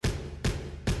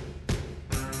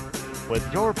With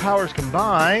your powers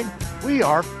combined, we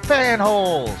are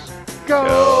Fanholes.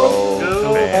 Go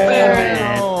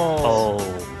Fanholes!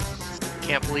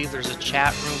 Can't believe there's a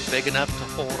chat room big enough to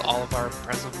hold all of our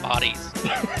present bodies.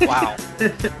 Wow.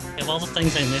 Of all the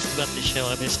things I missed about the show,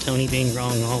 I miss Tony being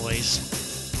wrong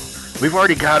always. We've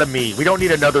already got a me. We don't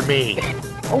need another me.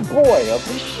 Oh boy, a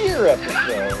Bashir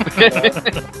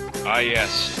episode. Ah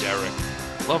yes, Derek.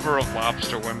 Lover of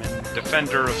lobster women,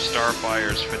 defender of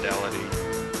Starfire's fidelity.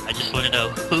 I just want to know,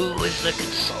 who is the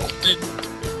consultant?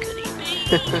 Who could he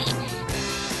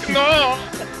be? No!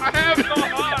 I have no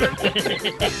heart!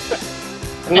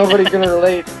 Nobody can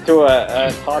relate to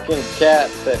a talking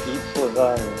cat that eats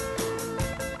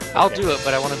lasagna. I'll do it,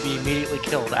 but I want to be immediately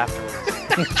killed afterwards.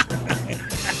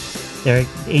 Derek,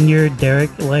 in your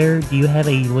Derek lair, do you have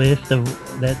a list of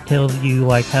that tells you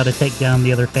like how to take down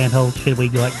the other fanholes? Should we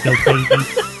like go crazy?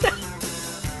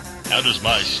 How does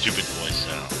my stupid voice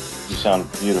sound? You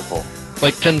sound beautiful.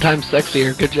 Like 10 times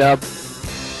sexier. Good job.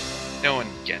 No one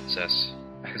gets us,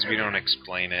 because we don't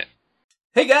explain it.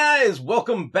 Hey guys,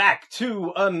 welcome back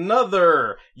to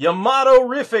another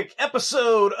Yamato-rific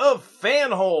episode of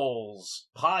Fanholes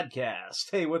podcast.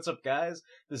 Hey, what's up guys?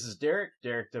 This is Derek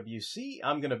WC.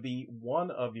 I'm going to be one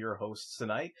of your hosts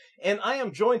tonight, and I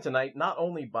am joined tonight not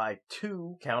only by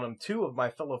two of my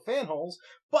fellow Fanholes,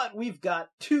 but we've got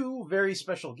two very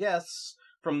special guests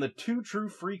from the Two True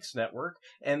Freaks Network,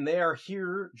 and they are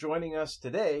here joining us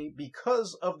today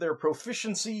because of their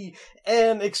proficiency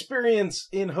and experience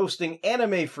in hosting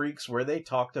Anime Freaks, where they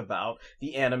talked about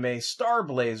the anime Star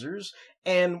Blazers,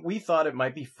 and we thought it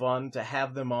might be fun to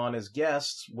have them on as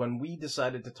guests when we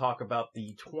decided to talk about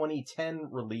the 2010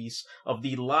 release of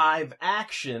the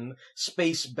live-action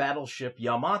space battleship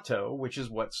Yamato, which is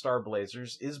what Star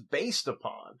Blazers is based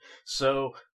upon.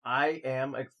 So I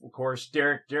am, of course,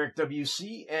 Derek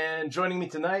WC, and joining me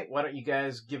tonight, why don't you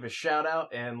guys give a shout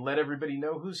out and let everybody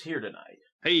know who's here tonight.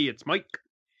 Hey, it's Mike.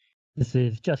 This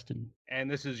is Justin.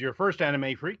 And this is your first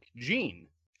anime freak, Gene.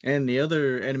 And the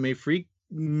other anime freak,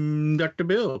 Dr.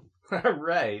 Bill. All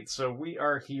right, so we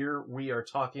are here, we are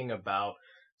talking about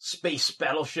Space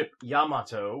Battleship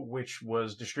Yamato, which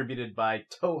was distributed by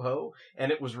Toho,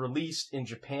 and it was released in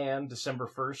Japan December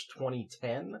 1st,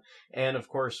 2010. And of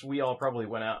course, we all probably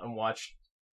went out and watched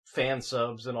fan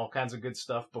subs and all kinds of good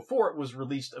stuff before it was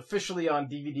released officially on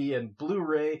DVD and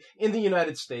Blu-ray in the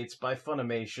United States by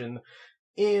Funimation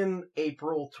in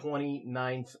April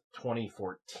 29th,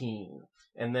 2014.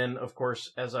 And then, of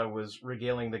course, as I was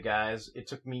regaling the guys, it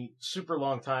took me super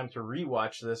long time to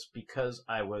rewatch this because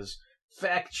I was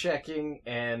fact-checking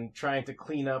and trying to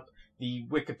clean up the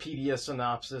Wikipedia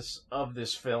synopsis of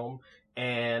this film,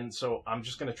 and so I'm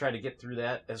just going to try to get through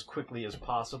that as quickly as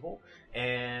possible,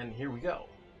 and here we go.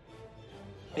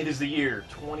 It is the year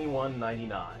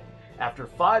 2199. After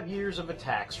 5 years of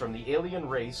attacks from the alien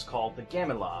race called the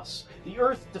Gamilas, the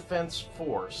Earth Defense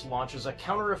Force launches a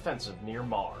counteroffensive near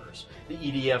Mars. The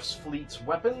EDF's fleet's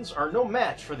weapons are no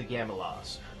match for the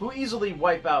Gamilas, who easily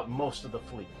wipe out most of the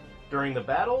fleet. During the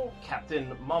battle,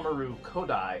 Captain Mamoru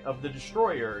Kodai of the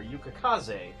destroyer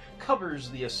Yukikaze covers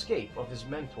the escape of his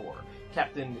mentor,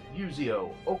 Captain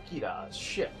Yuzio Okida's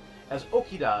ship. As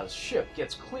Okida's ship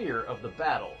gets clear of the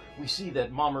battle, we see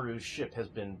that Mamoru's ship has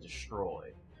been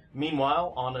destroyed.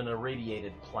 Meanwhile, on an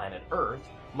irradiated planet Earth,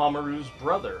 Mamoru's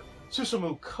brother,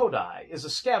 Susumu Kodai, is a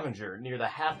scavenger near the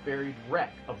half-buried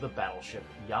wreck of the battleship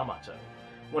Yamato.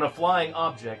 When a flying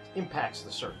object impacts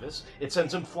the surface, it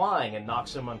sends him flying and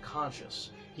knocks him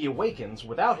unconscious. He awakens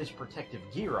without his protective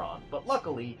gear on, but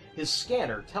luckily his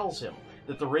scanner tells him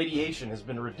that the radiation has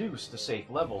been reduced to safe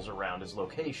levels around his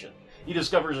location. He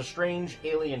discovers a strange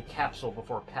alien capsule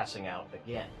before passing out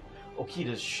again.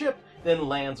 Okida's ship then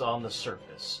lands on the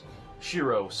surface.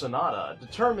 Shiro Sanada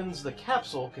determines the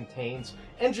capsule contains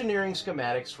engineering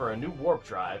schematics for a new warp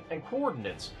drive and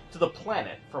coordinates to the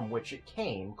planet from which it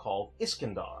came, called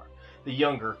Iskandar. The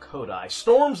younger Kodai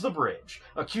storms the bridge,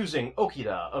 accusing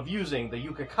Okida of using the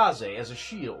Yukikaze as a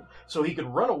shield so he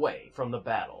could run away from the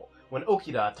battle. When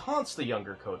Okida taunts the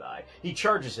younger Kodai, he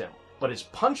charges him, but is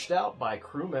punched out by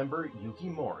crew member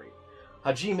Yukimori.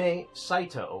 Hajime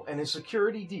Saito and his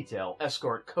security detail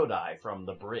escort Kodai from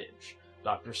the bridge.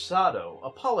 Dr. Sado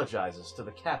apologizes to the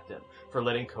captain for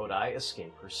letting Kodai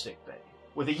escape her sickbay.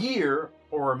 With a year,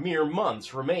 or mere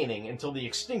months, remaining until the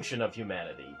extinction of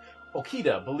humanity,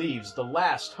 Okida believes the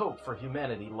last hope for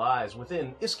humanity lies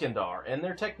within Iskandar and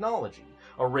their technology,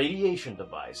 a radiation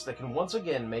device that can once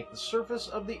again make the surface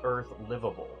of the Earth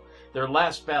livable. Their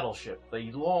last battleship,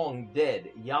 the long-dead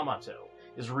Yamato,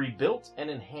 is rebuilt and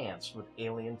enhanced with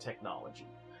alien technology.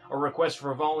 A request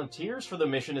for volunteers for the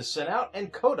mission is sent out,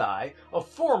 and Kodai, a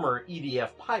former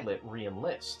EDF pilot,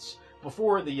 re-enlists.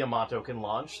 Before the Yamato can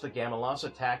launch, the Gamma-Loss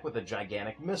attack with a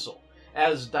gigantic missile.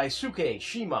 As Daisuke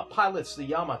Shima pilots the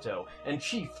Yamato and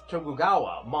Chief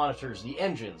Tokugawa monitors the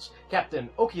engines, Captain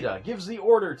Okida gives the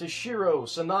order to Shiro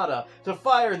Sanada to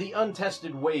fire the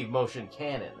untested wave motion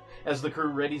cannon. As the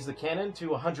crew readies the cannon to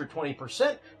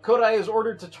 120%, Kodai is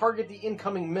ordered to target the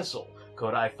incoming missile.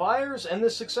 Kodai fires, and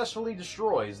this successfully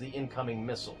destroys the incoming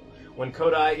missile. When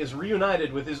Kodai is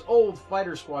reunited with his old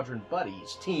fighter squadron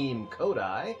buddies, Team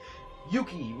Kodai,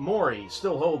 Yuki Mori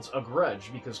still holds a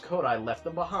grudge because Kodai left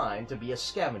them behind to be a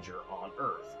scavenger on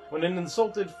Earth. When an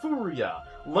insulted Furuya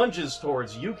lunges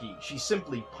towards Yuki, she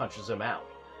simply punches him out.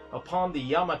 Upon the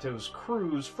Yamato's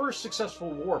crew's first successful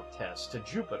warp test to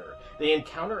Jupiter, they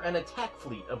encounter an attack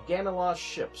fleet of Gamma-Loss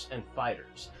ships and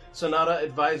fighters. Sanada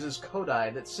advises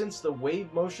Kodai that since the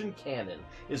wave motion cannon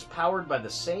is powered by the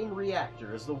same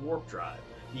reactor as the warp drive,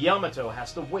 the Yamato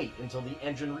has to wait until the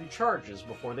engine recharges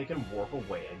before they can warp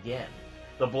away again.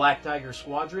 The Black Tiger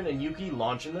Squadron and Yuki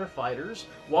launch in their fighters,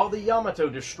 while the Yamato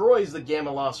destroys the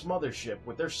Gamma-Loss mothership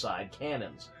with their side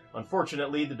cannons.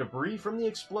 Unfortunately, the debris from the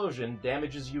explosion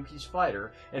damages Yuki's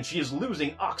fighter, and she is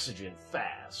losing oxygen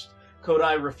fast.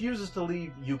 Kodai refuses to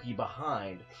leave Yuki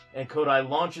behind, and Kodai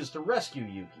launches to rescue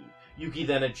Yuki. Yuki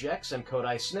then ejects, and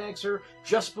Kodai snags her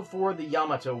just before the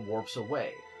Yamato warps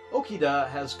away. Okida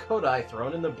has Kodai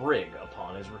thrown in the brig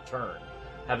upon his return.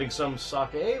 Having some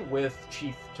sake with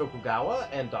Chief Tokugawa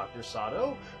and Dr.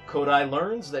 Sato, Kodai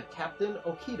learns that Captain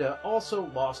Okida also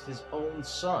lost his own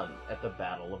son at the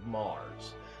Battle of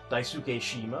Mars. Daisuke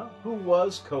Shima, who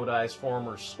was Kodai's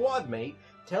former squad mate,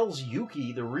 tells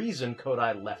Yuki the reason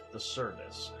Kodai left the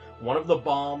service. One of the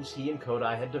bombs he and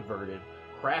Kodai had diverted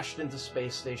crashed into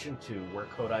Space Station 2, where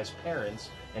Kodai's parents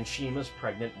and Shima's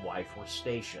pregnant wife were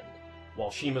stationed.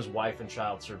 While Shima's wife and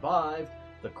child survived,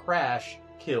 the crash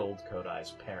killed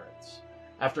Kodai's parents.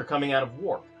 After coming out of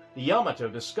warp, the Yamato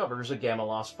discovers a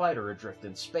Gamma-Loss fighter adrift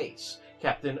in space.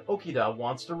 Captain Okida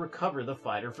wants to recover the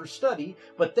fighter for study,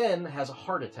 but then has a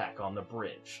heart attack on the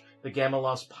bridge. The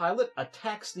Gamma-Loss pilot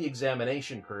attacks the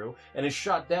examination crew and is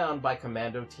shot down by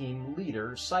Commando Team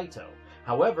leader Saito.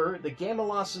 However, the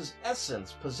Gamma-Loss's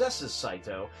essence possesses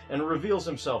Saito and reveals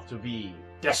himself to be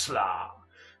Desla.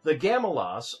 The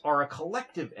Gamma-Loss are a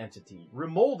collective entity,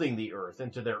 remolding the Earth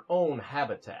into their own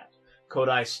habitat.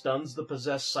 Kodai stuns the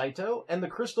possessed Saito, and the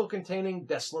crystal containing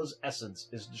Desla's essence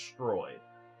is destroyed.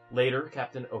 Later,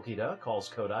 Captain Okida calls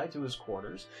Kodai to his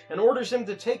quarters and orders him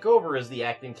to take over as the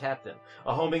acting captain.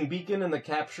 A homing beacon in the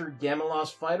captured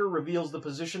Gamma-Loss fighter reveals the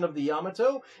position of the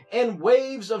Yamato, and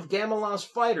waves of Gamma-Loss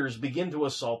fighters begin to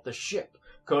assault the ship.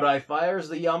 Kodai fires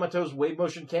the Yamato's wave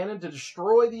motion cannon to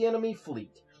destroy the enemy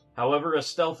fleet. However, a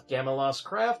stealth Gamma-Loss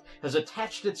craft has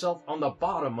attached itself on the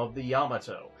bottom of the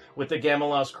Yamato. With the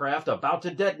Gamma-Loss craft about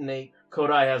to detonate,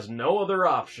 Kodai has no other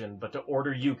option but to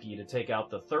order Yuki to take out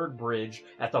the third bridge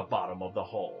at the bottom of the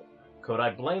hull.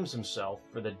 Kodai blames himself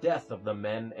for the death of the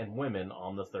men and women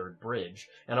on the third bridge,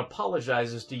 and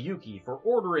apologizes to Yuki for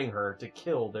ordering her to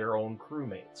kill their own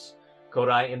crewmates.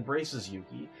 Kodai embraces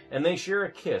Yuki, and they share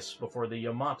a kiss before the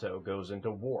Yamato goes into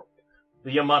warp.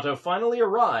 The Yamato finally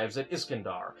arrives at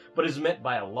Iskandar, but is met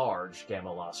by a large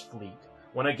Gamma-Loss fleet.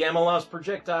 When a Gamma-Loss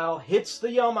projectile hits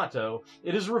the Yamato,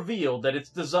 it is revealed that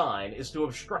its design is to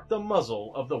obstruct the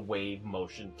muzzle of the wave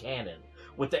motion cannon.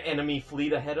 With the enemy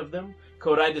fleet ahead of them,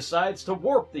 Kodai decides to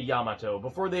warp the Yamato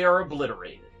before they are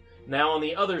obliterated. Now on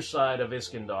the other side of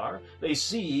Iskandar, they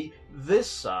see this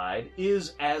side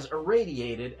is as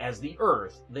irradiated as the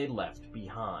Earth they left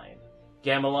behind.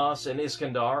 Gamma-Loss and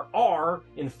Iskandar are,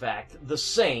 in fact, the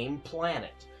same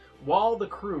planet. While the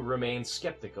crew remains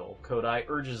skeptical, Kodai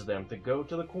urges them to go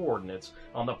to the coordinates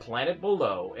on the planet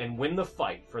below and win the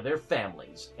fight for their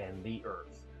families and the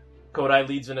Earth. Kodai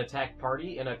leads an attack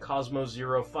party in a Cosmo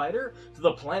Zero fighter to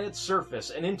the planet's surface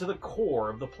and into the core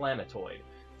of the planetoid.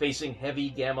 Facing heavy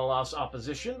Gamma-Loss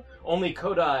opposition, only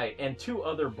Kodai and two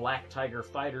other Black Tiger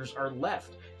fighters are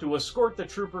left to escort the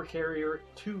trooper carrier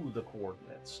to the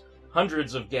coordinates.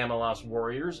 Hundreds of Gamma-Loss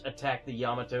warriors attack the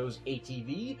Yamato's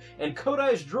ATV, and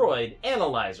Kodai's droid,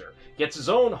 Analyzer, gets his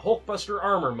own Hulkbuster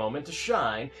armor moment to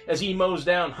shine as he mows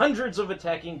down hundreds of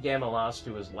attacking Gamma-Loss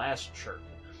to his last chirp.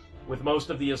 With most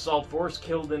of the assault force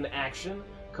killed in action,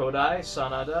 Kodai,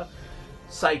 Sanada,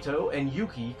 Saito, and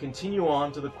Yuki continue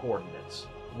on to the coordinates.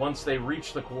 Once they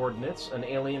reach the coordinates, an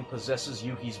alien possesses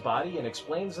Yuki's body and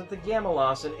explains that the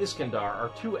Gamma-Loss and Iskandar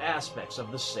are two aspects of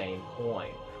the same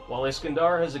coin. While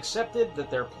Iskandar has accepted that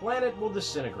their planet will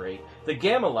disintegrate, the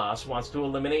Gamalas wants to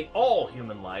eliminate all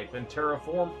human life and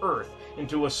terraform Earth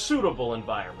into a suitable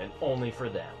environment only for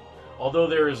them. Although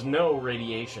there is no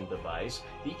radiation device,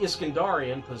 the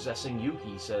Iskandarian possessing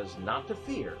Yuki says not to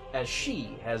fear, as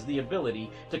she has the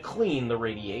ability to clean the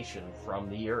radiation from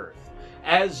the Earth.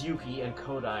 As Yuki and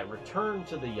Kodai return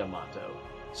to the Yamato,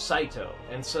 Saito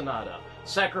and Sanada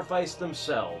sacrifice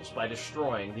themselves by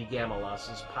destroying the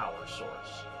Gamalas' power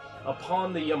source.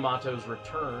 Upon the Yamato's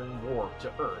return warp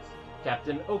to Earth,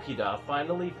 Captain Okida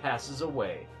finally passes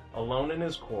away, alone in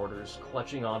his quarters,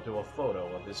 clutching onto a photo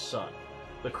of his son.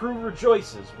 The crew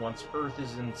rejoices once Earth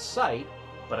is in sight,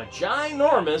 but a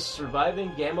ginormous surviving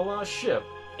Gamala ship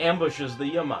ambushes the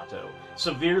Yamato,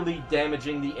 severely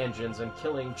damaging the engines and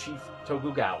killing Chief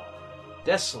Tokugawa.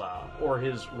 Desla, or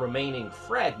his remaining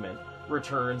fragment,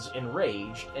 returns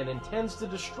enraged and intends to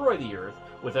destroy the Earth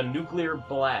with a nuclear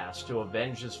blast to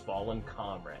avenge his fallen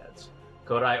comrades.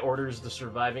 Kodai orders the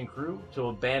surviving crew to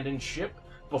abandon ship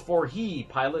before he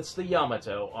pilots the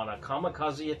Yamato on a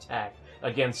kamikaze attack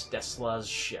against Desla's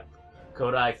ship.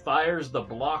 Kodai fires the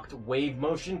blocked wave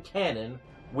motion cannon,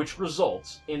 which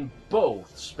results in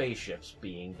both spaceships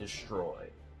being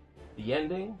destroyed. The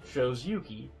ending shows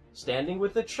Yuki standing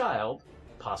with a child,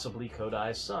 possibly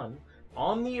Kodai's son,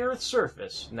 on the Earth's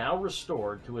surface, now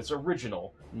restored to its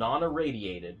original,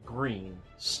 non-irradiated green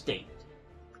state.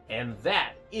 And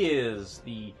that is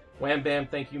the Wham Bam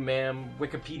Thank You Ma'am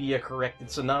Wikipedia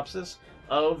corrected synopsis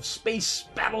of Space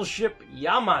Battleship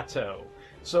Yamato.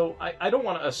 So I don't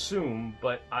want to assume,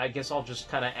 but I guess I'll just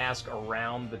kind of ask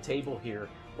around the table here.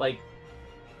 Like,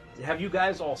 have you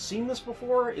guys all seen this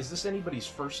before? Is this anybody's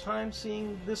first time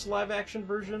seeing this live-action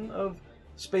version of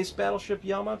Space Battleship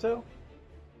Yamato?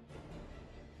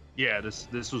 Yeah,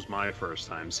 this was my first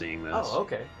time seeing this. Oh,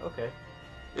 okay.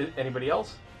 Anybody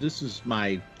else? This is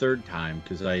my third time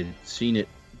because I had seen it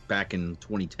back in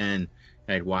 2010.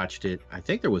 I had watched it. I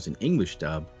think there was an English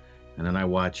dub, and then I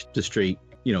watched the straight,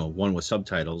 one with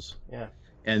subtitles. Yeah.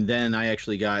 And then I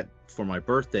actually got, for my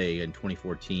birthday in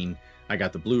 2014, I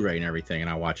got the Blu-ray and everything, and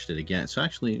I watched it again. So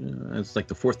actually, it's like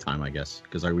the fourth time, I guess,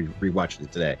 because I rewatched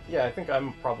it today. Yeah, I think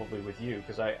I'm probably with you,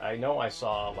 because I know I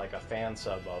saw like a fan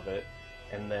sub of it,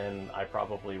 and then I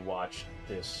probably watched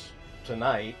this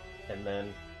tonight, and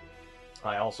then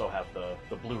I also have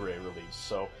the Blu-ray release.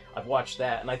 So I've watched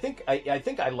that, and I think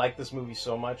I like this movie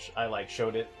so much, I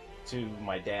showed it to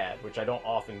my dad, which I don't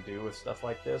often do with stuff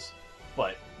like this.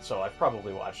 But so I've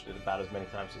probably watched it about as many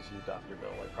times as you, Dr. Bill,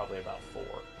 like probably about 4.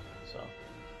 So,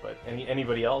 but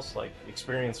anybody else like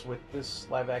experience with this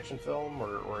live action film,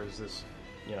 or is this,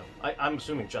 I'm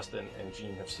assuming Justin and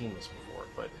Gene have seen this before,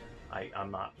 but I'm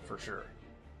not for sure.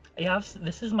 Yeah,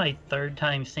 this is my third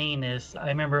time seeing this. I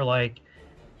remember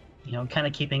kind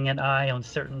of keeping an eye on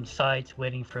certain sites,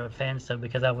 waiting for a fan sub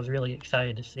because I was really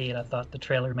excited to see it. I thought the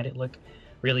trailer made it look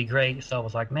really great, so I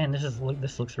was like, man,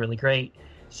 this looks really great.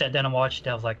 Sat down and watched it.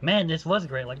 I was like, man, this was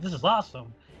great. Like, this is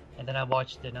awesome. And then I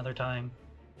watched it another time,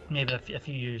 maybe a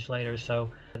few years later. So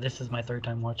this is my third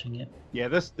time watching it. Yeah,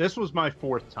 this was my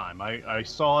fourth time. I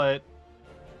saw it.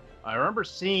 I remember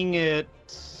seeing it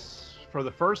for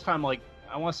the first time, like,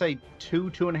 I want to say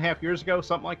 2.5 years ago,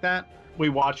 something like that. We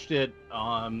watched it.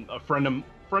 A friend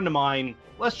of mine,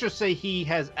 let's just say he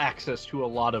has access to a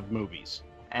lot of movies,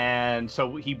 and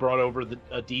so he brought over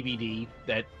a DVD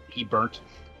that he burnt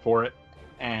for it,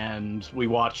 and we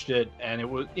watched it, and it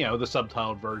was the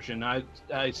subtitled version.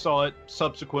 I saw it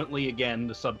subsequently again,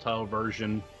 the subtitled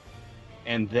version,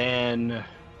 and then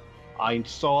I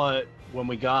saw it when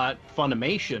we got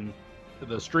Funimation,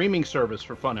 the streaming service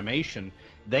for Funimation.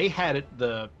 They had it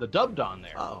the dubbed on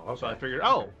there. Oh, okay. So I figured,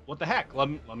 what the heck? Let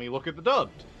me look at the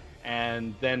dubbed.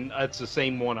 And then it's the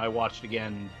same one I watched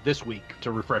again this week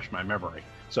to refresh my memory.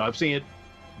 So I've seen it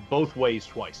both ways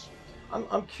twice.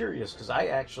 I'm curious because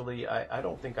I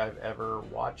don't think I've ever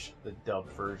watched the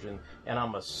dubbed version, and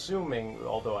I'm assuming,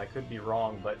 although I could be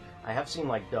wrong, but I have seen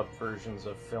like dubbed versions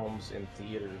of films in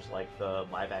theaters, like the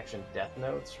live action Death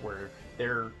Notes, where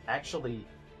they're actually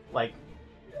like,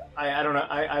 I don't know,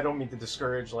 I don't mean to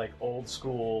discourage like old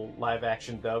school live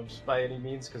action dubs by any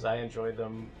means, because I enjoy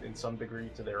them in some degree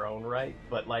to their own right,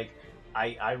 but like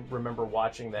I remember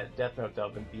watching that Death Note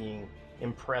dub and being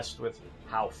impressed with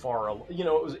how far,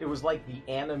 it was like the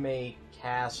anime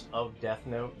cast of Death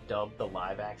Note dubbed the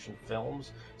live action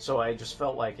films, so I just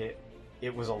felt like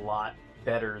it was a lot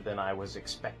better than I was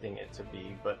expecting it to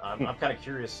be. But I'm kind of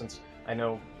curious, since I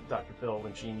know Dr. Bill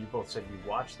and Gene, you both said you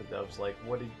watched the dubs, like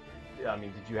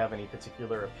did you have any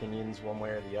particular opinions one way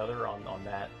or the other on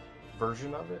that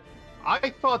version of it? I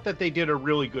thought that they did a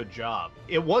really good job.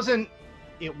 It wasn't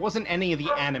it wasn't any of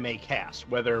the anime cast,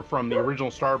 whether from the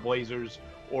original Star Blazers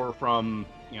or from,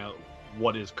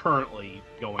 what is currently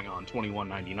going on,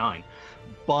 2199.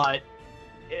 But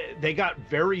they got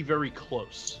very, very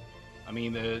close. I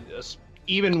mean,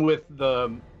 even with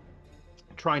the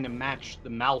trying to match the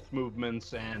mouth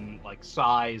movements and like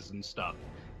size and stuff,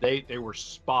 they were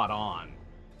spot on.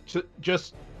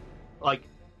 Just like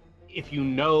if you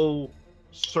know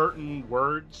certain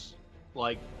words,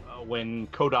 like when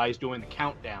Kodai's doing the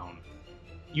countdown,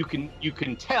 you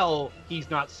can tell he's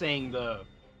not saying the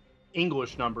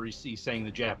English numbers, he's saying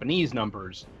the Japanese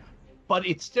numbers, but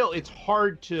it's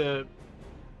hard to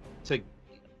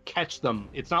catch them.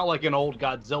 It's not like an old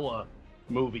Godzilla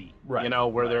movie, right,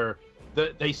 where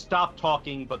they stop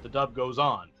talking but the dub goes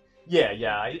on.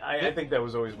 I think that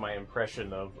was always my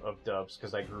impression of dubs,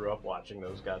 because I grew up watching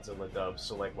those Godzilla dubs.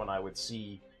 So like when I would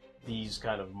see these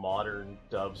kind of modern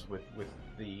dubs with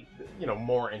the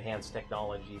more enhanced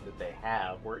technology that they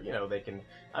have, where they can,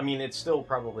 I mean, it's still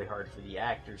probably hard for the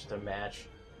actors to match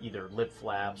either lip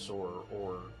flaps or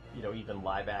even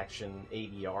live action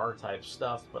ADR type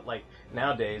stuff, but like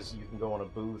nowadays you can go in a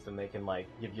booth and they can like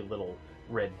give you little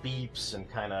red beeps and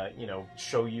kind of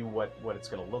show you what it's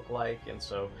going to look like. And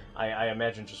so I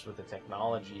imagine just with the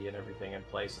technology and everything in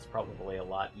place, it's probably a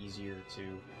lot easier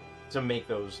to make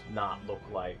those not look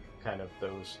like kind of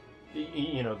those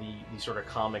the sort of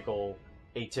comical,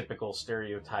 atypical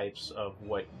stereotypes of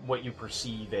what you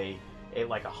perceive a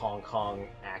like a Hong Kong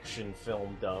action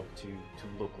film dub to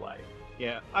look like.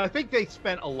 Yeah, I think they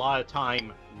spent a lot of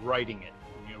time writing it,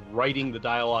 writing the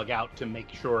dialogue out to make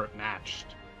sure it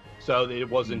matched, so that it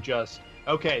wasn't just,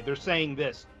 okay, they're saying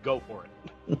this, go for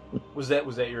it. Was that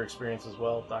your experience as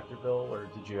well, Dr. Bill, or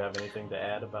did you have anything to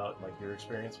add about like your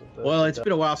experience with the? Well, it's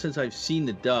been a while since I've seen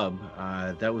the dub.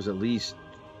 That was at least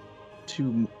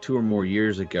two or more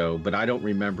years ago, but I don't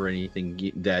remember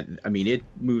anything that. I mean, it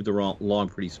moved along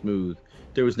pretty smooth.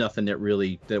 There was nothing that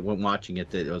when watching it,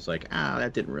 that it was like,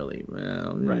 that didn't really.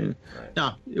 Well, right.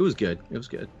 No, it was good. It was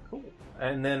good. Cool.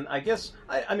 And then I guess,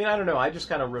 I mean, I don't know, I just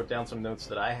kind of wrote down some notes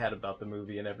that I had about the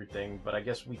movie and everything, but I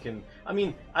guess we can, I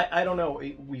mean, I don't know,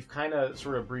 we've kind of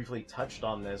sort of briefly touched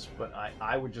on this, but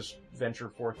I would just venture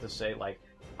forth to say, like,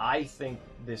 I think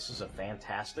this is a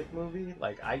fantastic movie.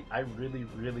 Like, I really,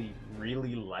 really,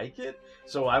 really like it.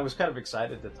 So I was kind of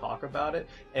excited to talk about it.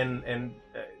 And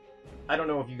I don't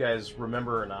know if you guys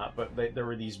remember or not, but there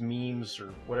were these memes, or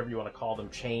whatever you want to call them,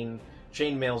 chain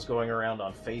mails going around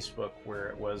on Facebook, where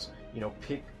it was,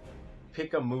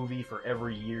 pick a movie for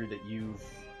every year that you've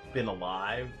been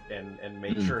alive and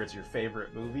make sure it's your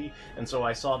favorite movie. And so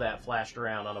I saw that flashed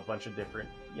around on a bunch of different,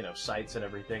 sites and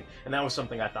everything. And that was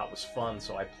something I thought was fun,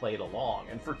 so I played along.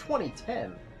 And for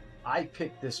 2010, I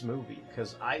picked this movie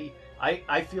because I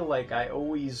feel like I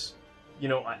always,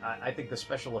 I think the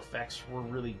special effects were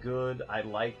really good. I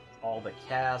liked all the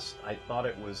cast. I thought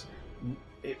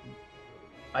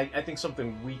I think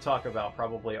something we talk about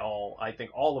probably all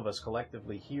of us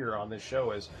collectively here on this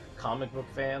show as comic book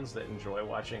fans that enjoy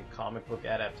watching comic book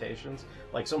adaptations.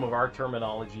 Like, some of our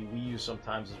terminology we use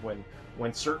sometimes is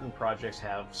when certain projects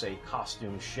have, say,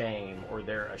 costume shame, or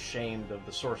they're ashamed of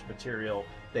the source material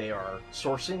they are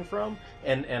sourcing from.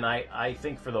 And I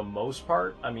think for the most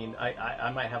part, I mean, I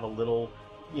might have a little,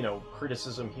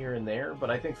 criticism here and there, but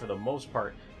I think for the most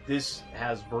part, this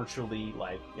has virtually,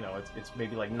 like, it's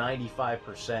maybe like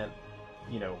 95%,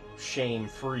 shame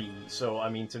free. So, I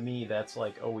mean, to me, that's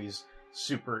like always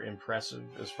super impressive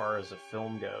as far as a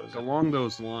film goes. Along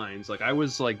those lines, like, I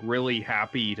was like really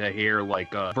happy to hear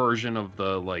like a version of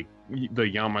the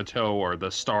Yamato or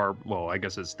the Star, well, I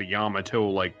guess it's the Yamato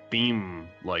like theme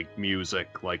like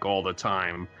music like all the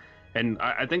time. And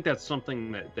I think that's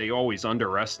something that they always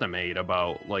underestimate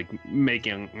about like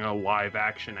making a live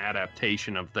action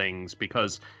adaptation of things,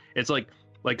 because it's like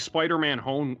Spider-Man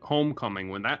Homecoming,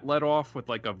 when that led off with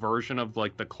like a version of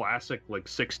like the classic like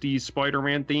 60s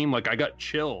Spider-Man theme, like I got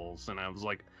chills, and I was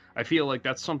like, I feel like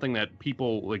that's something that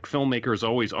people, like filmmakers,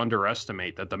 always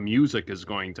underestimate, that the music is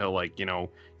going to like,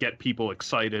 get people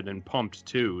excited and pumped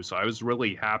too. So I was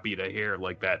really happy to hear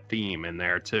like that theme in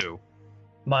there too.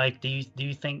 Mike, do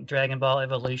you think Dragon Ball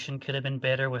Evolution could have been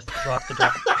better with Rock the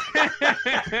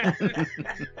Dragon?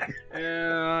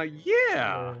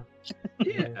 Yeah.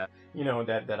 You know,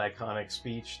 that iconic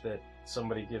speech that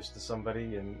somebody gives to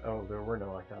somebody, and there were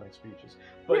no iconic speeches.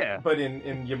 But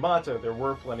in Yamato, there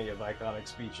were plenty of iconic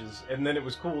speeches, and then it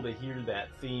was cool to hear that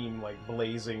theme like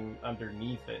blazing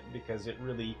underneath it, because it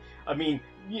really, I mean,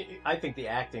 I think the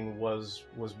acting was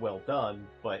well done,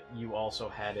 but you also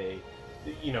had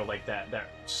like that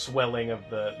swelling of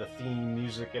the theme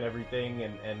music and everything,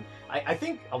 and I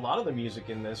think a lot of the music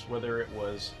in this, whether it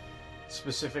was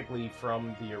specifically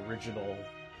from the original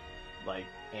like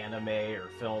anime or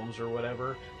films or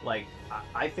whatever, like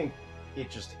I think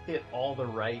it just hit all the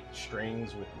right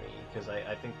strings with me, because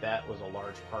I think that was a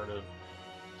large part of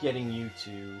getting you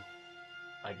to,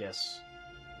 I guess,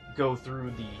 go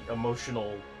through the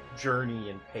emotional journey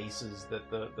and paces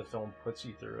that the film puts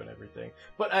you through and everything.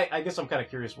 But I guess I'm kind of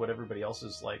curious what everybody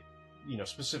else's like,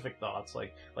 specific thoughts.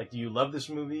 Like do you love this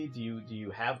movie? Do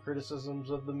you have criticisms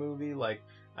of the movie? Like,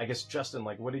 I guess, Justin,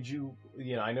 like, what did you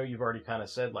I know you've already kind of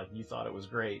said like you thought it was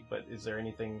great, but is there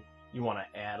anything you want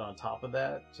to add on top of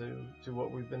that to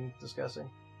what we've been discussing?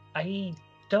 I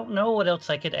don't know what else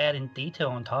I could add in detail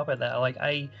on top of that. Like,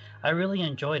 I really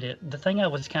enjoyed it. The thing I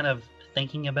was kind of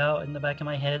thinking about in the back of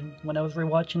my head when I was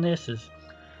rewatching this is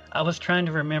I was trying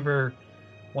to remember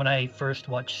when I first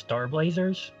watched Star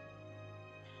Blazers,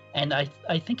 and I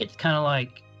think it's kind of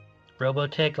like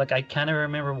Robotech. Like, I kind of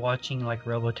remember watching like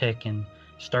Robotech and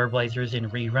Star Blazers in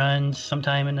reruns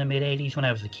sometime in the mid '80s when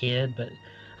I was a kid, but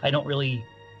I don't really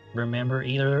remember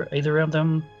either of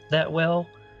them that well.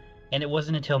 And it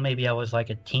wasn't until maybe I was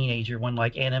like a teenager when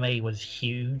like anime was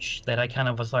huge that I kind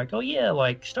of was like, oh yeah,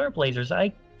 like Star Blazers,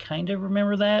 I kind of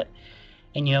remember that.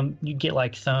 And you get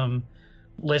like some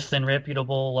less than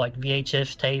reputable like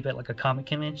VHS tape at like a comic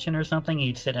convention or something, and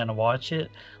you'd sit down and watch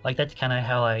it. Like, that's kind of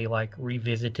how I like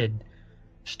revisited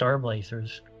Star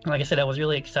Blazers. Like I said, I was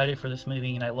really excited for this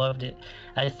movie and I loved it.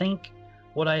 I think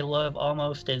what I love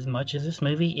almost as much as this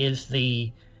movie is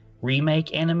the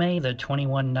remake anime, the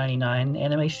 2199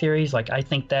 anime series. Like, I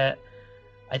think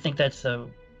that's a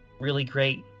really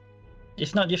great,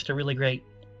 it's not just a really great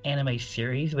anime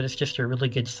series, but it's just a really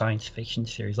good science fiction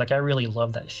series. Like, I really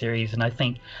love that series, and I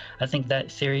think that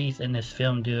series and this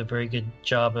film do a very good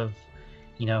job of,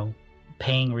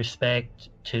 paying respect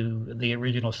to the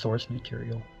original source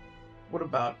material. What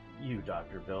about you,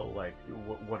 Dr. Bill? Like,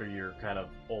 what are your kind of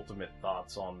ultimate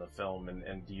thoughts on the film,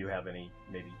 and do you have any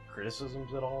maybe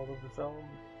criticisms at all of the film?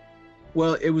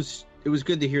 Well, it was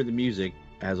good to hear the music,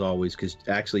 as always, because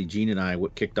actually Gene and I,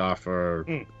 what kicked off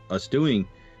us doing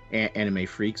Anime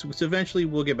Freaks, which eventually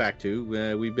we'll get back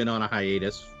to. We've been on a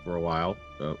hiatus for a while,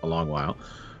 a long while,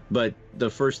 but the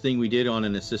first thing we did on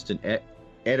an assistant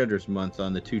editor's month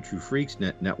on the Two True Freaks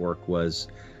network was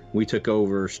we took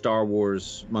over Star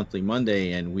Wars Monthly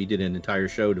Monday, and we did an entire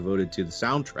show devoted to the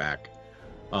soundtrack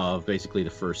of basically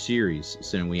the first series.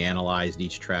 So we analyzed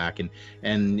each track,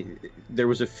 and there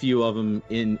was a few of them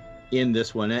in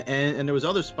this one, and there was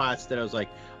other spots that I was like,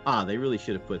 they really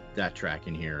should have put that track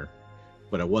in here,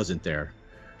 but it wasn't there.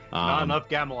 Not enough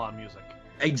Gamelan music.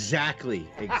 Exactly.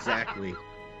 That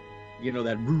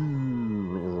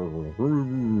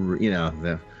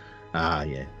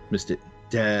yeah, missed it.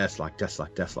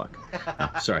 Deathlock. Oh,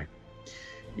 sorry.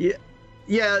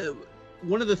 Yeah.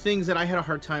 One of the things that I had a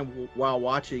hard time while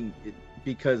watching,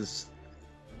 because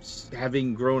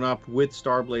having grown up with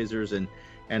Star Blazers, and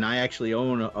I actually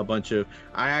own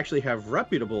I actually have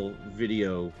reputable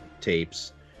video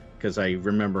tapes, because I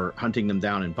remember hunting them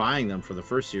down and buying them for the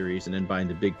first series and then buying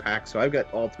the big pack. So I've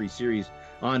got all three series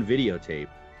on videotape.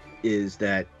 Is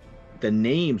that the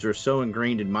names are so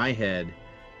ingrained in my head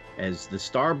as the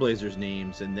Star Blazers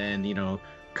names, and then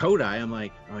Kodai, I'm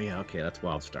like, oh yeah, okay, that's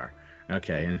Wildstar,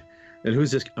 okay, and who's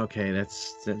this? Okay,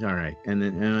 that's all right, and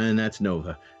then and that's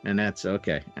Nova, and that's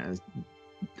okay.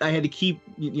 I had to keep,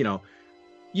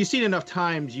 you've seen enough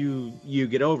times, you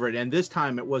get over it, and this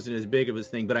time it wasn't as big of a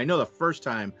thing. But I know the first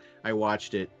time I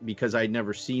watched it, because I'd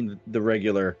never seen the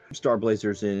regular Star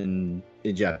Blazers in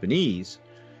Japanese.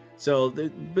 So,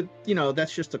 but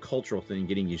that's just a cultural thing,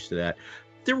 getting used to that.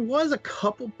 There was a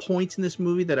couple points in this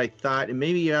movie that I thought, and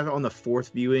maybe on the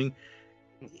fourth viewing,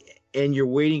 and you're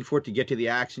waiting for it to get to the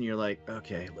action, you're like,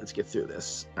 okay, let's get through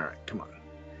this. All right, come on.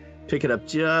 Pick it up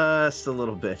just a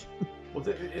little bit. Well,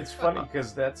 it's funny,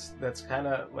 because that's kind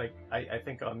of like, I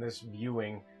think on this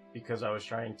viewing, because I was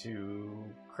trying to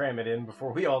cram it in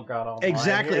before we all got online.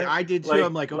 Exactly, here. I did too.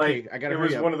 I'm like, okay, I gotta hurry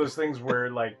up. It was one of those things where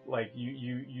like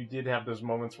you did have those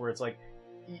moments where it's like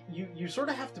you sort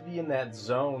of have to be in that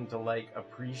zone to like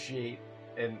appreciate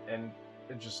and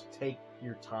just take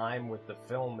your time with the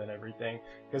film and everything,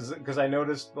 because I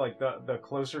noticed like the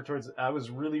closer towards, I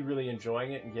was really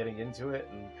enjoying it and getting into it,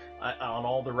 and on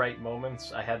all the right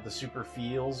moments I had the super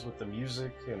feels with the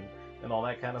music and all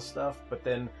that kind of stuff. But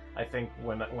then I think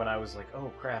when I was like,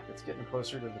 oh crap, it's getting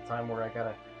closer to the time where I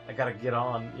gotta get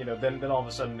on, then all of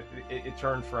a sudden it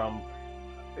turned from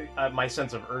my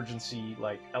sense of urgency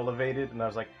like elevated, and I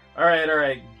was like, all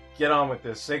right, get on with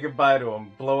this, say goodbye to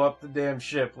him, blow up the damn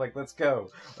ship, like let's go,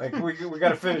 like we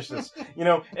gotta finish this,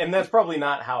 and that's probably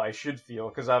not how I should feel,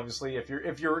 because obviously if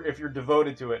you're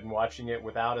devoted to it and watching it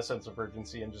without a sense of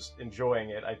urgency and just enjoying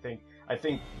it, I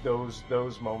think those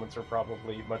moments are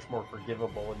probably much more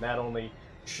forgivable, and that only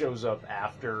shows up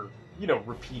after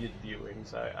repeated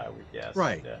viewings, I would guess.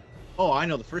 Right. Yeah. Oh, I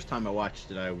know. The first time I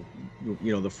watched it,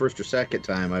 the first or second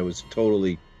time, I was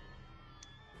totally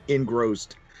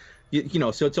engrossed.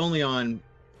 So it's only on,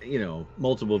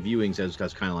 multiple viewings. I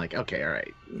was kind of like, okay, all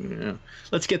right,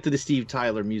 let's get to the Steve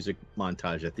Tyler music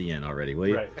montage at the end already, will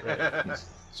you? Right.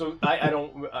 So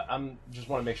I'm just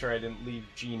want to make sure I didn't leave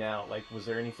Gene out. Like, was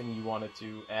there anything you wanted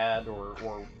to add or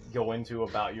go into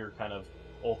about your kind of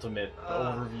ultimate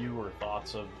overview or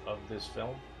thoughts of this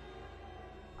film?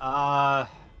 I'm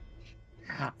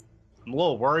a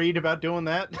little worried about doing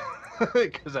that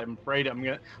because I'm afraid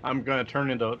I'm gonna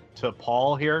turn into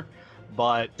Paul here.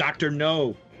 But Dr.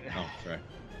 No. Oh, sorry.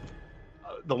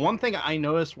 The one thing I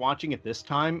noticed watching it this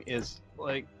time is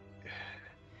like,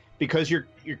 because you're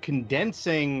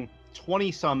condensing 20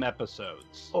 some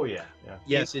episodes. Oh yeah.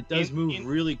 Yes, it does move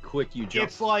really quick. You jump.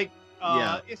 It's like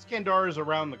Iskandar is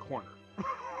around the corner.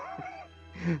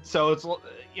 So it's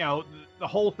the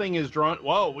whole thing is drawn.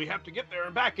 Whoa, we have to get there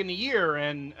and back in a year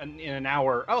and in an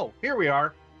hour. Oh, here we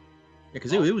are. Yeah,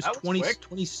 because it was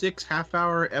 26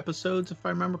 half-hour episodes, if I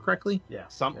remember correctly. Yeah,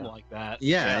 something like that.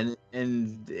 Yeah,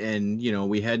 and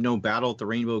we had no battle at the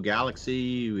Rainbow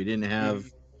Galaxy. We didn't have,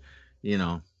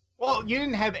 Well, you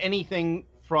didn't have anything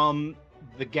from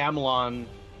the Gamelon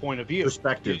point of view.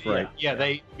 Perspective, right?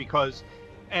 Yeah,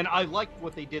 and I liked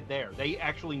what they did there. They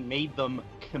actually made them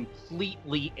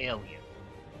completely alien.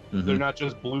 Mm-hmm. They're not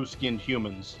just blue-skinned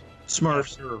humans.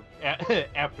 Smurfs.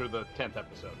 After the 10th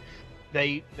episode.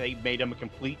 They made them a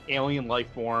complete alien life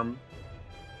form,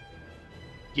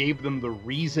 gave them the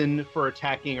reason for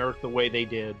attacking Earth the way they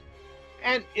did,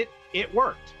 and it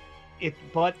worked.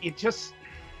 But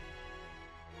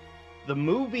the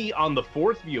movie on the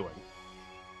fourth viewing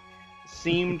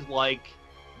seemed like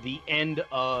the end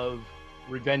of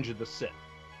Revenge of the Sith.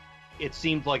 It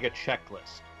seemed like a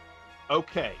checklist.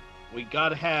 Okay, we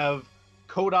gotta have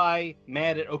Kodai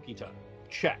mad at Okita.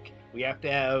 Check. We have to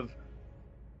have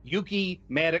Yuki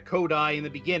mad at Kodai in the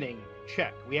beginning.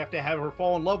 Check. We have to have her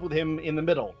fall in love with him in the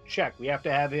middle. Check. We have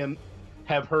to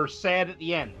have her sad at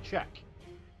the end. Check.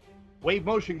 Wave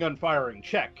motion gun firing.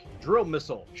 Check. Drill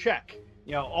missile. Check.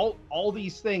 All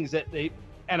these things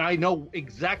and I know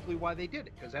exactly why they did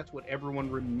it, because that's what everyone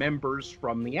remembers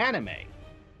from the anime.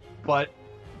 But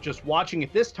just watching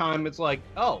it this time, it's like,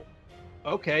 oh,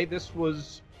 okay, this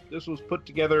was put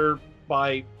together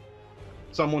by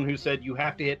someone who said you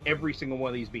have to hit every single one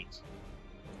of these beats.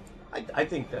 I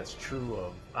think that's true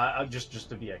of just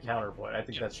to be a counterpoint. I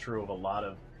think that's true of a lot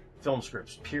of film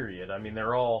scripts. Period. I mean,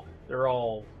 they're all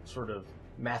sort of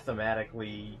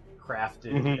mathematically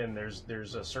crafted, mm-hmm. and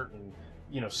there's a certain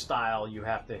style you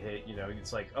have to hit.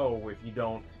 It's like, oh, if you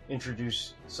don't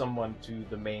introduce someone to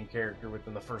the main character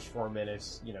within the first 4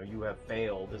 minutes, you have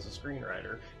failed as a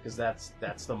screenwriter, because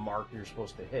that's the mark you're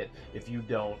supposed to hit. If you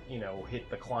don't hit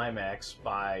the climax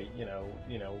by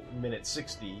minute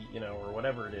 60 or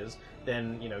whatever it is,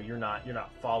 then you're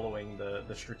not following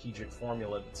the strategic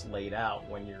formula that's laid out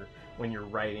when you're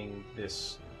writing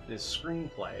this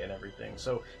screenplay and everything.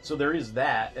 So there is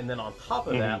that, and then on top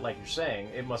of that, like you're saying,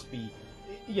 it must be,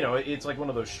 it's like one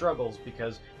of those struggles,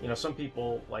 because some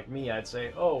people like me, I'd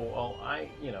say, oh well, I'm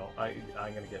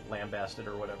gonna get lambasted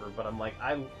or whatever, but I'm like,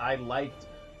 I liked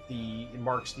the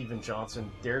Mark Steven Johnson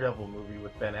Daredevil movie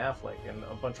with Ben Affleck, and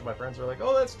a bunch of my friends are like,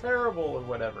 oh, that's terrible or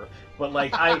whatever. But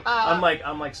like I'm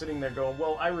like sitting there going,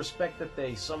 well, I respect that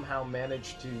they somehow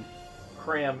managed to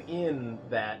cram in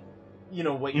that,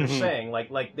 what you're saying, like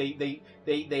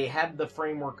they had the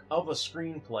framework of a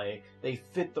screenplay, they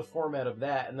fit the format of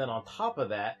that, and then on top of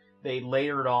that they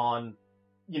layered on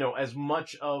as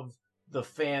much of the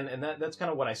fan, and that's kind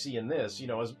of what I see in this,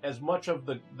 as much of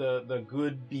the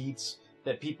good beats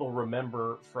that people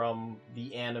remember from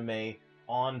the anime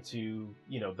onto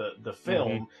the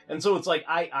film, and so it's like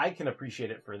I can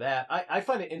appreciate it for that. I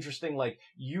find it interesting, like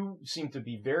you seem to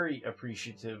be very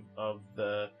appreciative of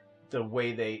the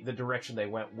way the direction they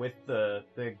went with the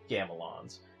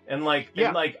Gamelons. And like, Yeah.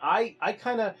 and like,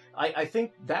 I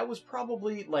think that was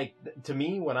probably like, to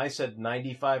me, when I said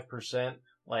 95%,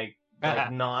 like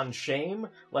non-shame,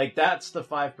 like that's the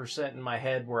 5% in my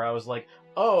head where I was like,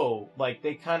 oh, like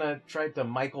they kind of tried to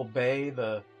Michael Bay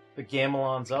the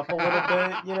Gamelons up a little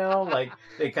bit, you know, like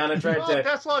they kind of tried Well, to.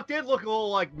 Tesla did look a little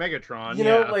like Megatron, You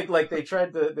know, like they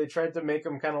tried to make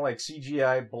them kind of like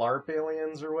CGI blarp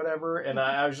aliens or whatever, and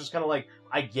I was just kind of like,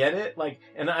 I get it, like,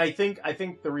 and I think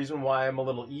the reason why I'm a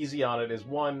little easy on it is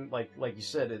one, like you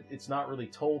said, it's not really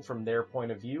told from their point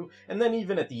of view, and then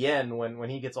even at the end when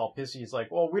he gets all pissy, he's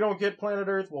like, well, we don't get planet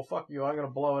Earth, well, fuck you, I'm gonna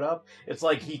blow it up. It's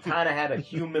like he kind of had a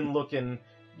human looking,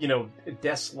 you know,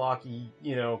 Deathlocky,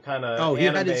 you know, kind of. Oh, he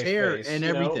had his hair face, and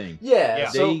you know? everything.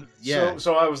 Yeah. Yeah.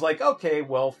 So I was like, okay,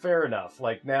 well, fair enough.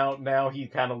 Like now he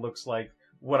kind of looks like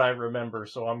what I remember.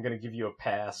 So I'm gonna give you a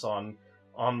pass on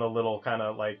the little kind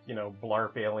of like, you know,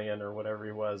 blarp alien or whatever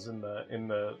he was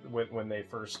when they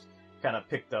first kind of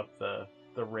picked up the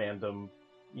random,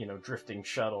 you know, drifting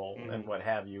shuttle and what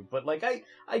have you. But like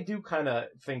I do kind of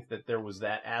think that there was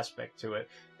that aspect to it.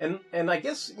 And I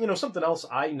guess, you know, something else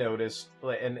I noticed,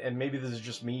 and maybe this is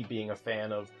just me being a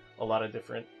fan of a lot of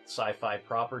different sci-fi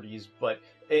properties, but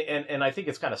and I think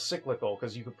it's kind of cyclical,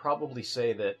 because you could probably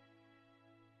say that,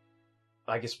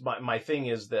 I guess my thing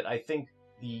is that I think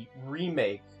the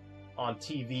remake on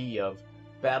TV of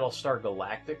Battlestar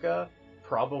Galactica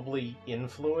probably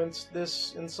influenced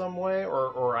this in some way,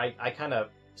 or I kind of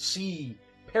see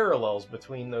parallels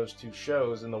between those two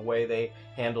shows in the way they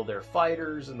handle their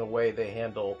fighters and the way they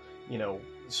handle, you know,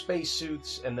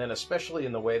 spacesuits, and then especially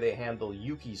in the way they handle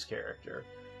Yuki's character.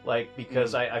 Like,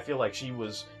 because I feel like she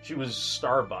was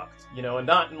starbucked, you know, and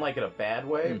not in like in a bad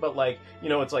way, but like, you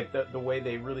know, it's like the way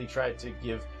they really tried to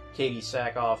give Katie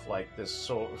Sackhoff like this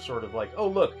sort of like, oh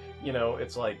look, you know,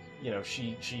 it's like, you know,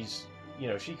 she's you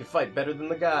know, she could fight better than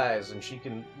the guys, and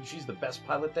she's the best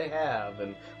pilot they have,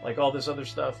 and like all this other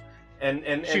stuff.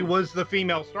 And she was the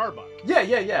female Starbuck. Yeah.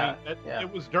 I mean,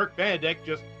 it was Dirk Benedict,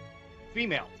 just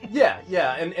female. Yeah.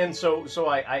 And so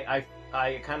I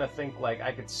kind of think like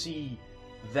I could see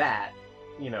that,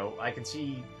 you know, I could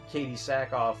see Katie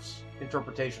Sackhoff's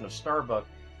interpretation of Starbuck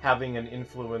having an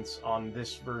influence on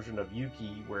this version of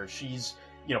Yuki, where she's,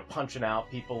 you know, punching out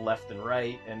people left and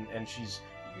right, and she's,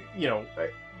 you know,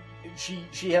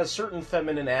 she has certain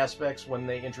feminine aspects when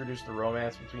they introduce the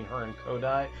romance between her and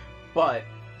Kodai, but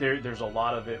there's a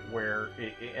lot of it where,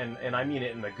 and I mean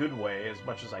it in a good way, as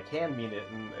much as I can mean it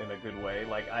in a good way.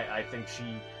 Like, I think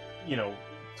she, you know,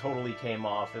 totally came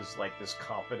off as like this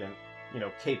competent, you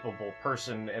know, capable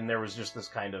person, and there was just this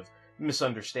kind of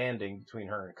misunderstanding between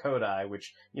her and Kodai,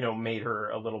 which, you know, made her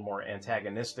a little more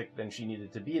antagonistic than she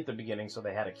needed to be at the beginning, so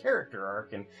they had a character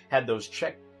arc and had those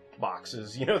check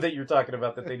boxes, you know, that you're talking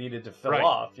about that they needed to fill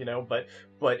off, you know,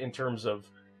 but in terms of,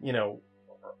 you know,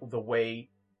 the way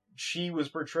she was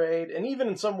portrayed, and even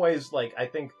in some ways, like, I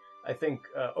think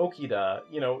Okida,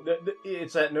 you know,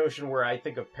 it's that notion where I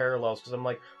think of parallels, because I'm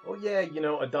like, oh yeah, you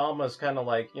know, Adama's kind of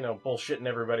like, you know, bullshitting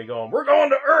everybody going, we're going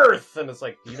to Earth! And it's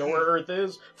like, do you know where Earth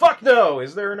is? Fuck no!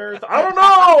 Is there an Earth? I don't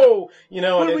know! You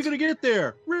know, when are we going to get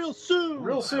there? Real soon!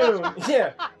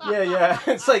 Yeah.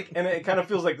 It's like, and it kind of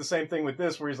feels like the same thing with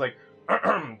this, where he's like,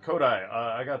 Kodai,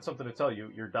 I got something to tell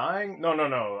you. You're dying? No.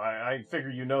 I figure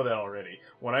you know that already.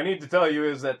 What I need to tell you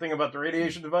is that thing about the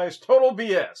radiation device, total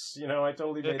BS. You know, I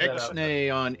totally made that up.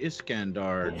 Ixnay on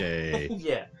Iskandar Day.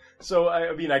 Yeah. So,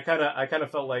 I mean, I kind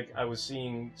of felt like I was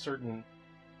seeing certain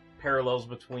parallels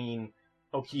between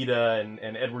Okida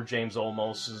and Edward James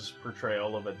Olmos's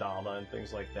portrayal of Adama and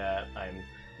things like that.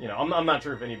 I'm not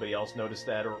sure if anybody else noticed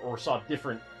that or saw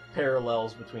different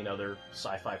parallels between other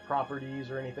sci-fi properties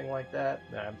or anything like that.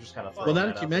 I'm just kind of throwing now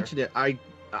that that you out mentioned there. it,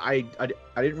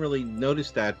 I didn't really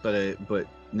notice that, but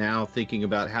now thinking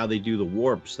about how they do the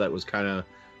warps, that was kind of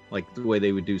like the way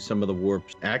they would do some of the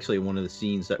warps. Actually, one of the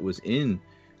scenes that was in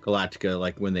Galactica,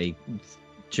 like when they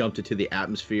jumped into the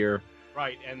atmosphere,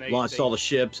 right, and they launched all the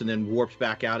ships and then warped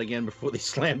back out again before they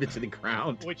slammed into the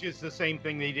ground. Which is the same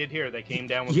thing they did here. They came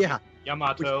down with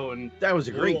Yamato, and that was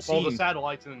a great scene. All the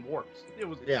satellites and warps. It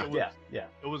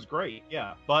was great.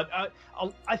 Yeah, but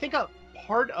I think a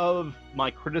part of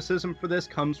my criticism for this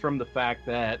comes from the fact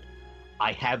that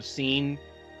I have seen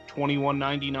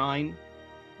 2199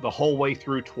 the whole way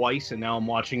through twice, and now I'm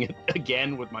watching it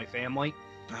again with my family.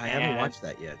 I haven't watched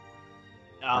that yet.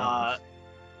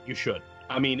 You should.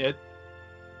 I mean,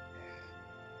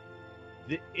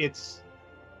 it's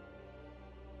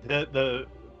the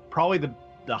probably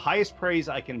the highest praise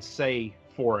I can say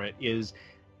for it is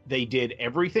they did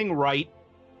everything right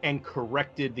and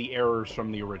corrected the errors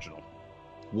from the original.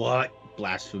 What?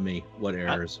 blasphemy. What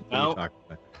errors? What are no. you talking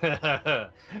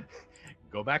about?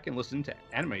 Go back and listen to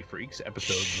Anime Freaks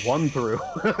episodes 1 through.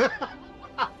 I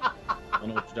don't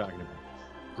know what you're talking about.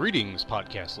 Greetings,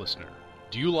 podcast listener.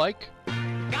 Do you like...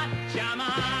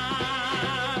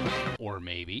 Or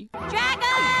maybe... Dragon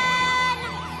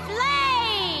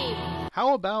Flame!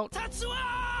 How about...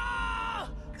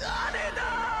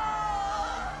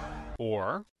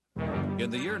 Or... In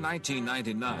the year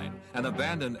 1999, an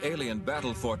abandoned alien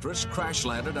battle fortress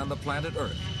crash-landed on the planet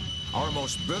Earth. Our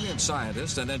most brilliant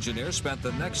scientists and engineers spent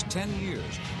the next 10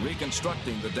 years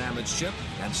reconstructing the damaged ship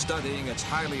and studying its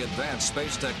highly advanced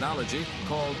space technology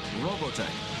called Robotech.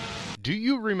 Do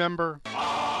you remember...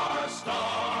 Our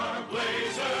Star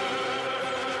Blazers!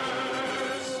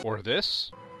 Or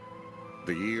this?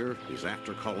 The year is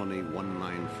after Colony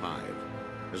 195.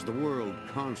 As the world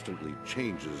constantly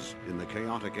changes in the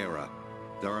chaotic era,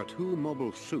 there are two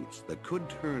mobile suits that could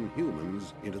turn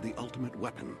humans into the ultimate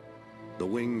weapon. The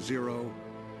Wing Zero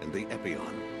and the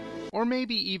Epion. Or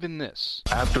maybe even this.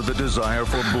 After the desire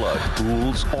for blood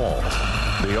rules all,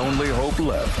 the only hope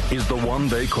left is the one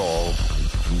they call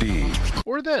D.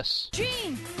 Or this.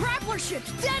 Gene, grappler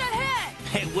ship's dead ahead!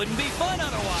 It wouldn't be fun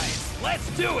otherwise. Let's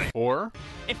do it! Or...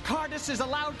 If Cardus is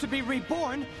allowed to be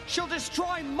reborn, she'll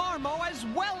destroy Marmo as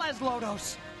well as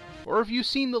Lodos. Or have you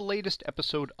seen the latest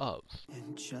episode of...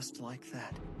 And just like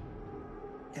that,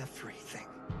 everything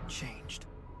changed.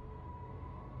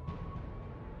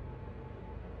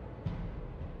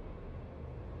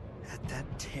 At that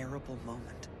terrible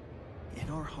moment, in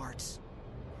our hearts,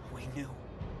 we knew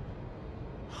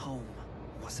home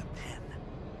was a pen.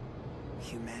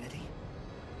 Humanity,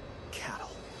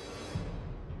 cattle.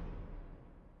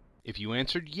 If you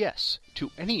answered yes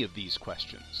to any of these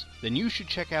questions, then you should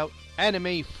check out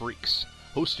Anime Freaks,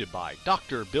 hosted by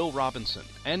Dr. Bill Robinson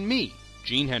and me,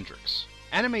 Gene Hendricks.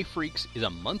 Anime Freaks is a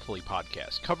monthly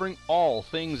podcast covering all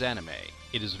things anime.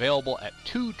 It is available at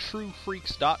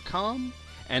twotruefreaks.com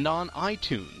and on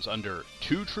iTunes under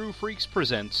Two True Freaks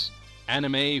Presents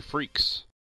Anime Freaks.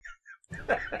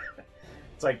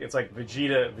 It's like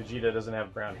Vegeta. Vegeta doesn't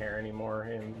have brown hair anymore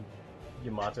in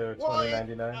Yamato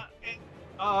 2099.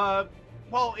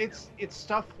 Well, it's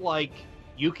stuff like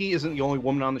Yuki isn't the only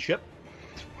woman on the ship.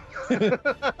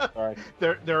 Right.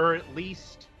 There are at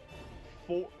least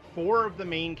four of the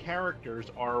main characters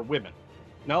are women.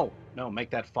 No, make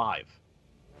that 5.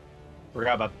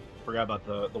 Forgot about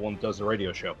the one that does the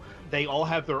radio show. They all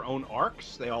have their own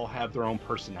arcs. They all have their own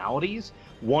personalities.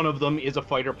 One of them is a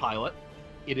fighter pilot.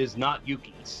 It is not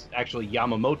Yuki. It's actually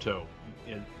Yamamoto.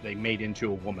 They made into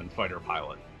a woman fighter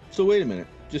pilot. So wait a minute,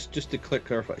 just to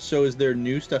clarify. So is there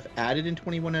new stuff added in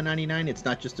 2199? It's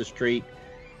not just a straight,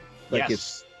 like yes.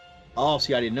 It's. Oh,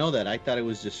 see, I didn't know that. I thought it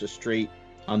was just a straight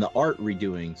on the art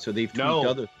redoing. So they've tweaked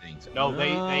other things. No,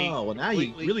 they. Well, now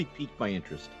you really piqued my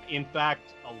interest. In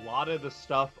fact, a lot of the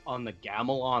stuff on the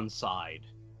Gamelon side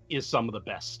is some of the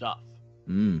best stuff.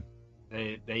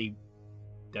 They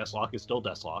Deathlock is still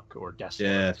Deathlock or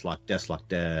Deathlock.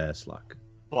 Deathlock.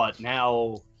 But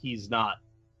now he's not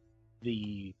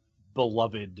the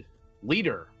beloved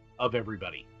leader of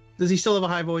everybody. Does he still have a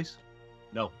high voice?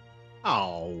 No.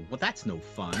 Oh, well, that's no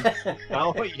fun.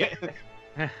 Oh, yeah.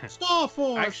 Star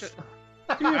Force!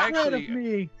 Be afraid of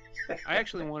me! I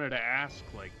actually wanted to ask,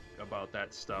 about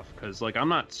that stuff, because,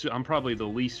 I'm probably the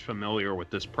least familiar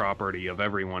with this property of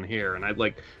everyone here, and I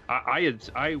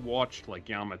watched,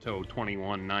 Yamato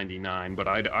 2199, but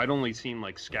I'd only seen,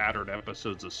 scattered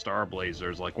episodes of Star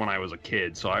Blazers, when I was a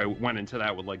kid, so I went into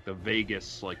that with, the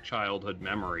vaguest, childhood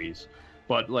memories,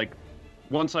 but,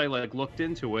 once I looked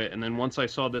into it, and then once I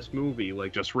saw this movie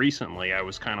just recently, I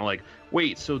was kind of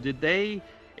wait, so did they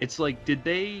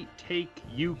take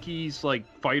Yuki's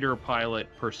fighter pilot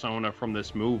persona from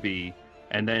this movie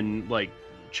and then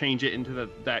change it into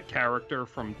that character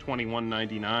from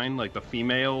 2199, the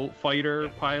female fighter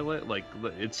pilot?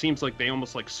 It seems like they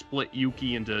almost split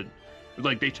Yuki into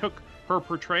they took her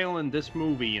portrayal in this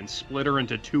movie and split her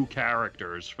into 2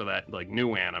 characters for that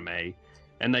new anime.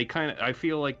 And I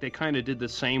feel like they kind of did the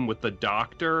same with the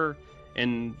doctor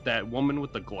and that woman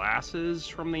with the glasses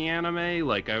from the anime.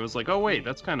 I was oh wait,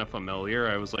 that's kind of familiar.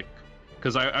 I was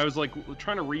because I was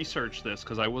trying to research this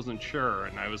because I wasn't sure,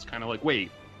 and I was kind of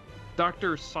wait,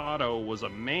 Dr. Sato was a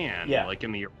man,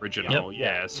 in the original. Yep.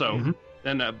 Yeah, so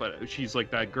then, but she's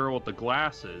that girl with the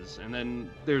glasses, and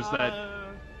then there's that.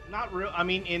 Not real. I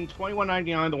mean, in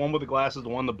 2199, the one with the glasses, the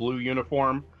one in the blue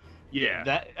uniform. Yeah.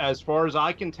 That, as far as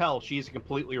I can tell, she's a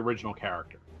completely original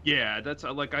character. Yeah, that's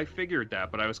I figured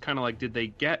that, but I was kind of did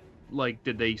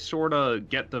they sort of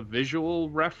get the visual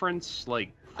reference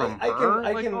from her?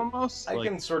 I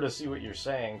can sort of see what you're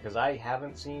saying, because I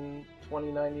haven't seen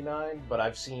 $20.99, but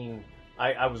I've seen.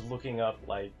 I was looking up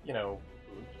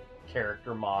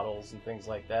character models and things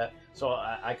like that, so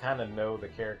I kind of know the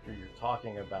character you're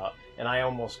talking about, and I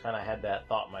almost kind of had that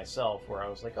thought myself, where I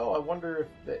was like, oh, I wonder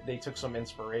if they took some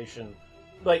inspiration,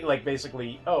 like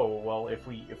basically, oh well, if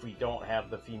we don't have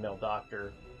the female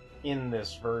Doctor in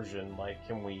this version, like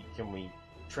can we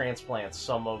transplant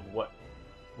some of what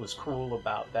was cool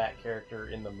about that character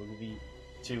in the movie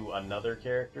to another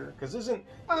character? Because isn't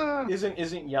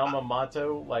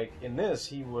Yamato, like in this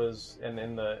he was, and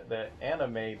in the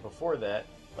anime before that,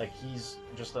 like he's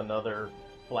just another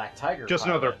Black Tiger just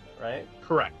pilot, another, right?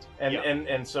 Correct.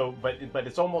 And so but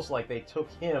it's almost like they took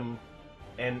him,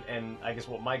 and I guess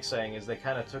what Mike's saying is they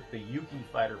kind of took the Yuki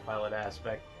fighter pilot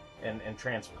aspect and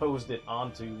transposed it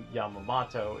onto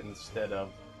Yamato instead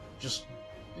of just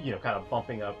kind of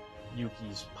bumping up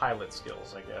Yuki's pilot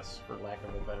skills, I guess, for lack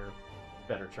of a better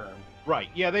term. Right.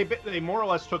 Yeah, they more or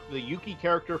less took the Yuki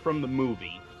character from the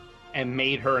movie and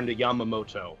made her into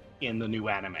Yamamoto in the new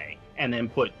anime, and then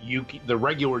put the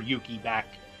regular Yuki, back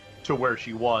to where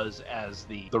she was as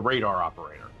the radar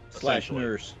operator /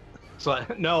 nurse. So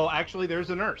no, actually, there's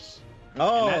a nurse.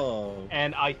 Oh.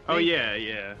 And I think, oh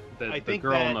yeah. The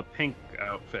girl in the pink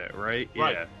outfit, right?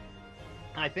 Right. Yeah.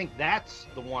 I think that's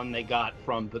the one they got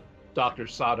from the Dr.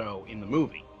 Sato in the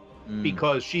movie.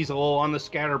 Because she's a little on the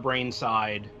scatterbrain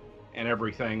side and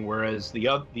everything, whereas the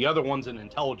other one's an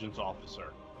intelligence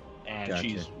officer, and Gotcha.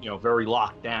 she's very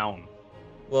locked down.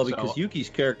 Well, because Yuki's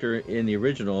character in the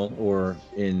original, or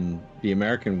in the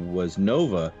American, was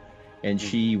Nova, and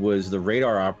she was the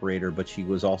radar operator, but she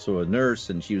was also a nurse,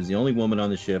 and she was the only woman on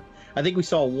the ship. I think we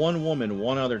saw one woman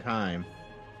one other time.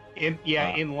 In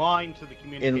line to the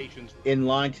communications. In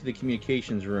line to the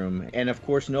communications room, and of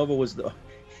course Nova was the.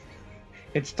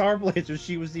 In Star Blazer,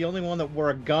 she was the only one that wore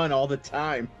a gun all the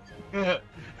time. Probably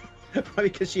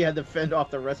because she had to fend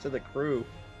off the rest of the crew.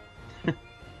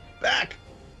 Back!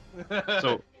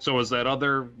 So was that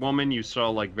other woman you saw,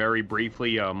 like, very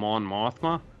briefly, Mon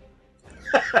Mothma?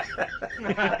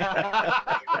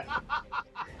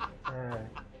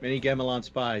 Many Gamelan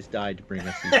spies died to bring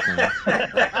us these plans.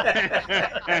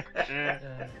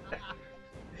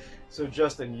 So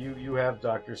Justin, you have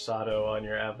Dr. Sato on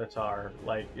your avatar.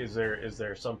 Like, is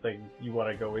there something you want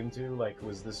to go into? Like,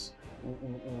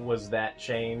 was that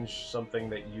change something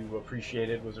that you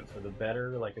appreciated? Was it for the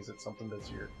better? Like, is it something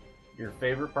that's your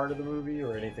favorite part of the movie,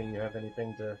 or anything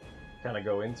to kind of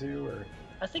go into? Or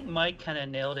I think Mike kind of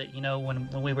nailed it.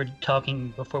 When we were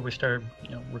talking before we started,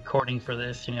 recording for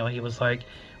this, he was like,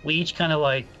 we each kind of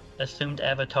like assumed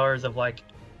avatars of like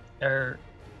our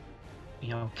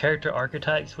character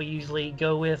archetypes we usually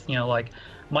go with. Like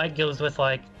Mike goes with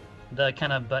like the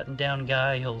kind of button-down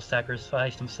guy who'll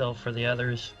sacrifice himself for the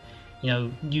others.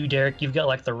 You, Derek, you've got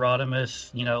like the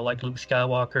Rodimus, like Luke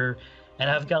Skywalker,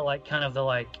 and I've got like kind of the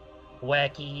like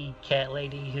wacky cat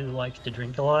lady who likes to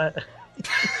drink a lot.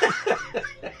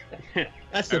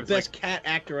 That's the best cat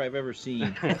actor I've ever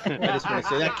seen. I just want to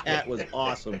say that cat was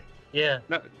awesome. Yeah.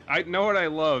 No, I know what I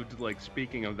loved, like,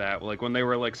 speaking of that, like, when they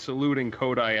were, like, saluting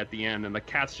Kodai at the end, and the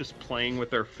cat's just playing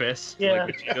with her fist, like,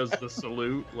 when she does the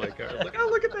salute, like, I was like, oh,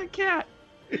 look at that cat!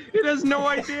 It has no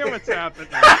idea what's happening!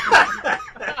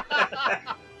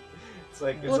 It's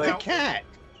like, a cat!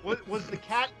 Was the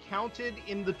cat counted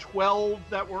in the 12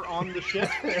 that were on the ship?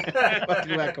 I'll have to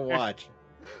go back and watch.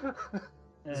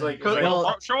 It's like,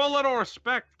 show a little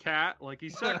respect, cat. Like,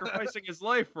 he's sacrificing his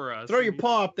life for us. Throw your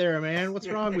paw up there, man. What's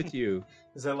wrong with you?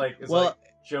 Is that like, like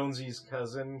Jonesy's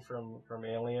cousin from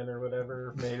Alien or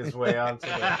whatever made his way onto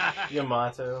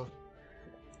Yamato?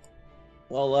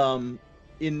 Well,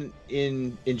 in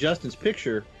Justin's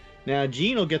picture, now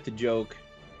Gene will get the joke.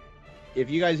 If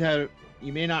you guys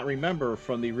you may not remember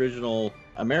from the original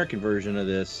American version of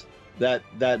this,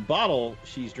 that bottle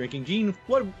she's drinking. Gene,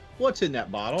 what's in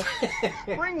that bottle?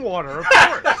 Springwater, of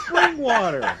course.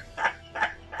 Springwater.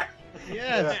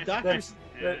 Yes,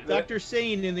 Yeah, Dr.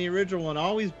 Sane in the original one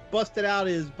always busted out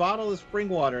his bottle of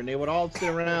Springwater, and they would all sit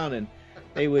around and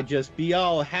they would just be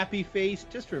all happy faced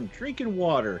just from drinking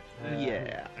water.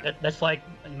 Yeah. That's like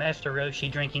Master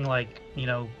Roshi drinking like,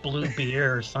 blue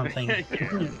beer or something.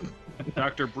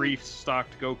 Dr. Brief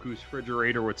stocked Goku's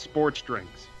refrigerator with sports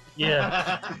drinks.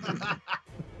 Yeah.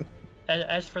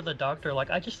 As for the Doctor, like,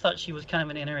 I just thought she was kind of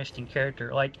an interesting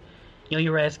character. Like,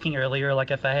 you were asking earlier, like,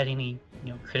 if I had any,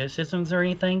 criticisms or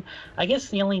anything. I guess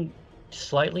the only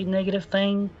slightly negative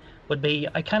thing would be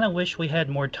I kind of wish we had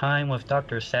more time with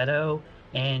Dr. Sato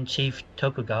and Chief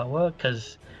Tokugawa,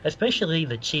 because especially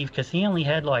the Chief, because he only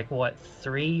had, like,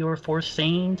 3 or 4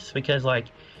 scenes, because, like,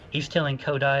 he's telling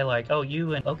Kodai, like, oh,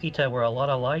 you and Okita were a lot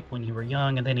alike when you were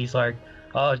young, and then he's like,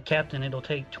 "Oh, Captain, it'll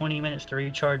take 20 minutes to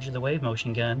recharge the wave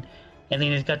motion gun," and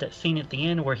then he's got that scene at the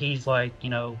end where he's like,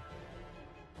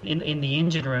 in the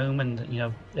engine room,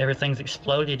 and everything's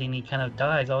exploded, and he kind of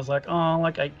dies. I was like, oh,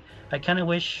 like I kind of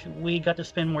wish we got to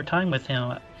spend more time with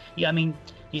him. Yeah, I mean,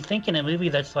 you think in a movie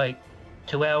that's like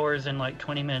 2 hours and like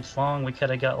 20 minutes long, we could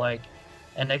have got like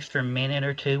an extra minute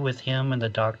or two with him and the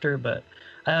doctor, but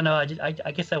I don't know.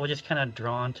 I guess I was just kind of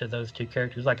drawn to those two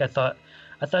characters. Like I thought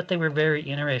they were very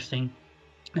interesting,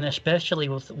 and especially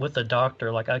with the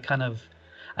doctor. Like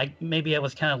maybe I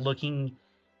was kind of looking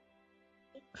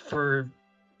for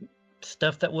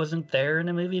stuff that wasn't there in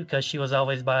the movie because she was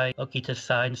always by Okita's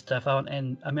side and stuff.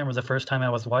 And I remember the first time I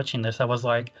was watching this, I was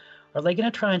like, are they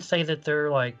going to try and say that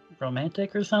they're like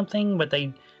romantic or something? But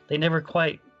they never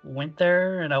quite went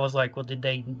there. And I was like, well, did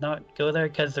they not go there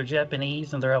because they're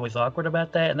Japanese and they're always awkward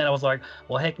about that? And then I was like,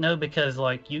 well, heck no, because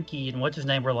like Yuki and what's his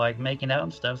name were like making out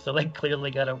and stuff. So they clearly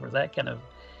got over that kind of,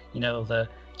 the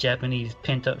Japanese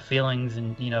pent up feelings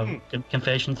and,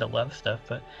 confessions of love stuff.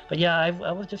 But yeah,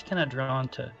 I was just kind of drawn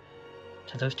to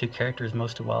those two characters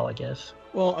most of all, I guess.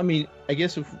 Well, I mean, I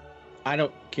guess if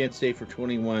can't say for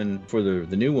 21 for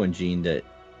the new one, Gene, that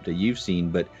you've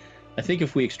seen, but I think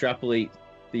if we extrapolate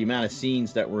the amount of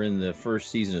scenes that were in the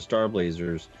first season of Star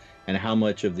Blazers and how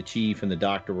much of the Chief and the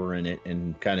Doctor were in it,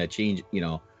 and kind of change,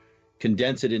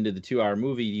 condense it into the 2-hour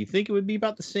movie, do you think it would be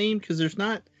about the same? Because there's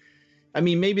not. I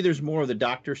mean, maybe there's more of the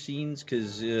Doctor scenes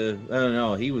because I don't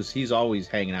know. He's always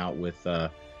hanging out with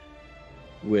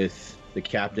the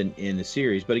Captain in the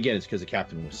series, but again, it's because the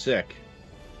Captain was sick.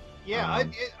 Yeah,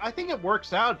 I think it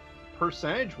works out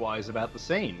percentage-wise about the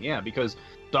same. Yeah, because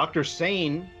Dr.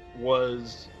 Sane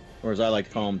was, or as I like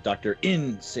to call him, Dr.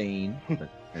 Insane. But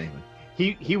anyway,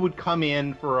 he would come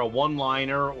in for a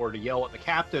one-liner or to yell at the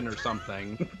Captain or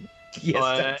something.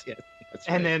 Yes, that's right.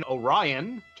 And then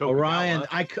Orion.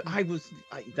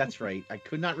 That's right. I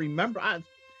could not remember. I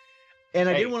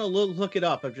didn't want to look it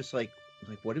up. I'm just like,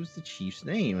 what was the Chief's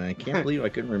name? And I can't believe I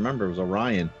couldn't remember. It was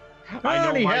Orion. I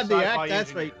know he my had the sci-fi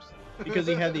that's right, engineers. because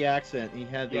he had the accent. He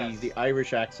had the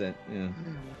Irish accent. Yeah.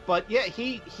 But yeah,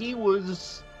 he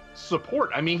was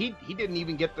support. I mean, he didn't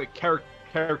even get the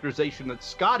characterization that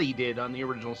Scotty did on the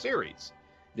original series.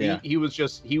 Yeah. He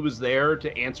was there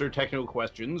to answer technical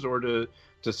questions or to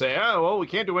say, oh, well, we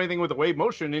can't do anything with the wave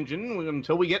motion engine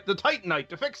until we get the Titanite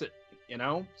to fix it.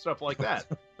 Stuff like that.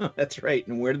 That's right.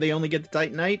 And where do they only get the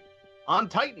Titanite? On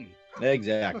Titan.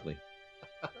 Exactly.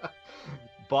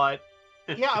 But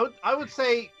yeah, I would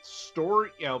say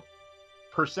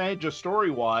percentage of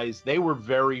story-wise, they were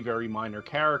very, very minor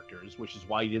characters, which is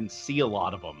why you didn't see a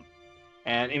lot of them.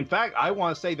 And in fact, I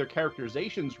want to say their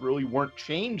characterizations really weren't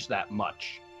changed that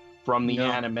much from the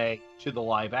anime to the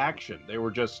live action. They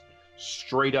were just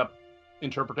straight up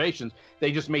interpretations.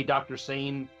 They just made Dr.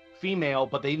 Sane female,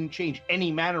 but they didn't change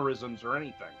any mannerisms or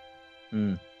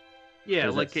anything. Yeah,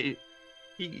 like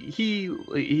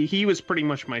he was pretty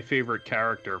much my favorite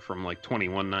character from like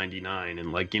 2199,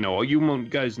 and like you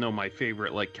guys know my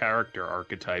favorite like character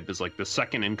archetype is like the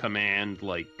second in command,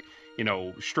 like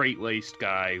straight-laced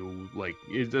guy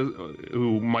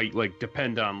who might like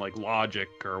depend on like logic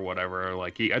or whatever.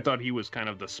 Like I thought he was kind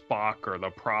of the Spock or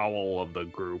the Prowl of the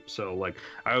group. So like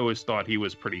I always thought he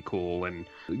was pretty cool. And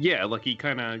yeah, like he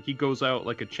goes out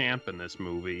like a champ in this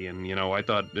movie. And I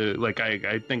thought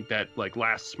I think that like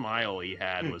last smile he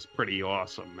had was pretty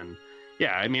awesome. And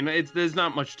yeah, I mean there's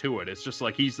not much to it. It's just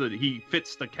like he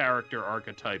fits the character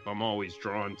archetype I'm always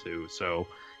drawn to. So.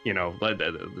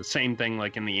 The same thing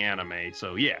like in the anime.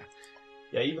 So yeah.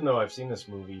 Yeah, even though I've seen this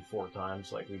movie 4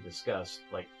 times, like we discussed,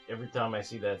 like every time I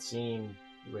see that scene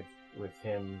with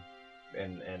him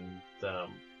and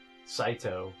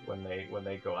Saito when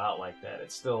they go out like that,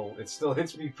 it still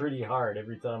hits me pretty hard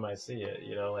every time I see it.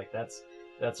 Like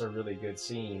that's a really good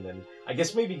scene. And I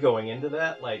guess maybe going into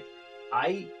that,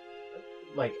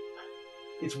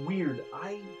 it's weird.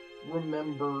 I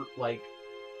remember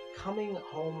coming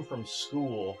home from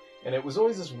school, and it was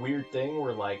always this weird thing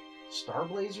where Star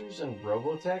Blazers and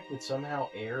Robotech would somehow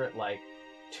air at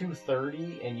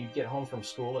 2:30, and you'd get home from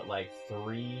school at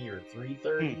 3 or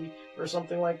 3:30 or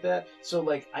something like that. So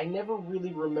I never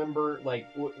really remember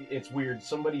it's weird.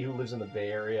 Somebody who lives in the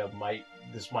Bay Area might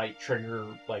trigger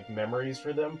memories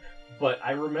for them, but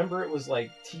I remember it was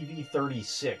TV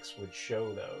 36 would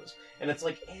show those, and it's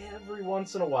every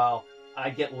once in a while I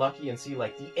get lucky and see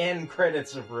the end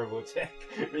credits of Robotech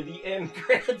or the end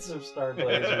credits of Star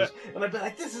Blazers, and I'd be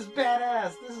like, "This is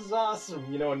badass! This is awesome!"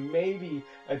 And maybe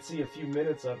I'd see a few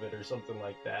minutes of it or something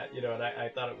like that, and I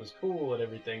thought it was cool and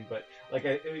everything. But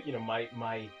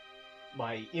my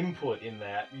my input in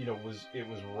that, was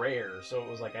rare. So it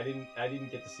was like I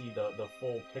didn't get to see the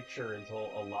full picture until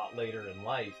a lot later in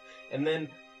life. And then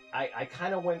I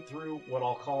kind of went through what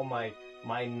I'll call my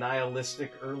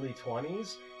nihilistic early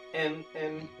 20s, and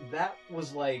that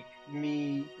was like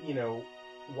me,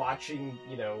 watching,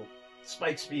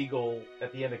 Spike Spiegel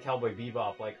at the end of Cowboy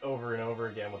Bebop like over and over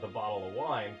again with a bottle of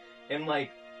wine, and like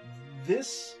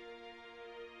this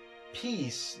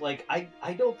piece, like I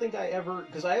don't think I ever,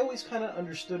 because I always kind of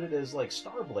understood it as like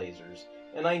Star Blazers,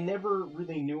 and I never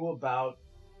really knew about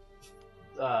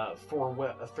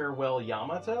Farewell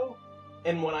Yamato.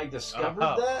 And when I discovered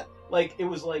that, like, it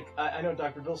was like, I know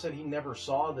Dr. Bill said he never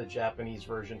saw the Japanese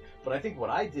version, but I think what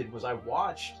I did was I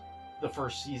watched the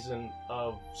first season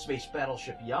of Space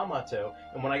Battleship Yamato,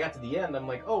 and when I got to the end, I'm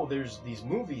like, oh, there's these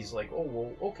movies, like, oh,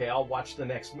 well, okay, I'll watch the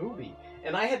next movie.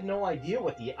 And I had no idea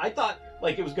I thought,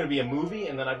 like, it was going to be a movie,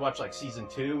 and then I'd watch, like, season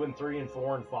 2 and 3 and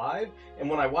 4 and 5, and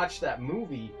when I watched that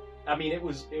movie, I mean, it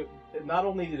not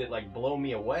only did it like blow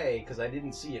me away because I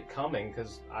didn't see it coming,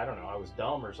 because I don't know, I was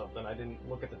dumb or something, I didn't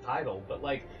look at the title, but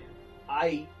like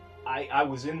I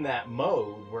was in that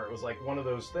mode where it was like one of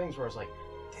those things where I was like,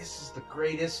 this is the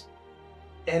greatest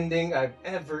ending I've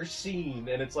ever seen.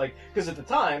 And it's like, because at the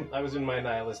time I was in my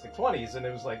nihilistic 20s, and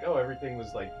it was like, oh, everything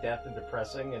was like death and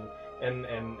depressing and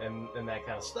that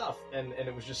kind of stuff, and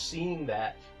it was just seeing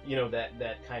that,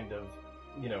 that kind of,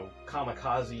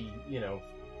 kamikaze,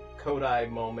 Kodai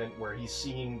moment where he's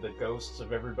seeing the ghosts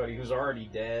of everybody who's already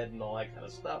dead and all that kind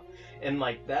of stuff, and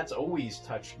like that's always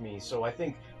touched me. So I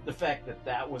think the fact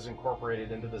that was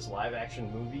incorporated into this live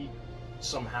action movie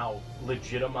somehow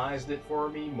legitimized it for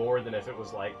me more than if it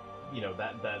was like,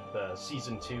 that the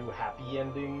season 2 happy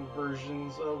ending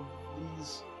versions of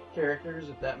these characters,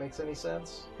 if that makes any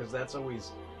sense, because that's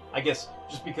always, I guess,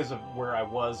 just because of where I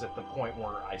was at the point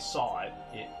where I saw it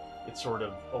sort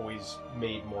of always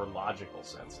made more logical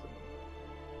sense to me.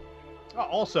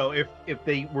 Also, if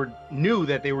they knew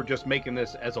that they were just making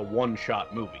this as a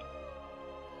one-shot movie,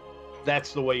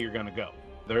 that's the way you're going to go.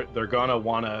 They're going to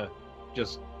want to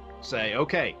just say,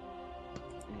 okay,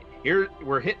 here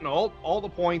we're hitting all the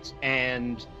points,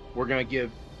 and we're going to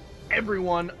give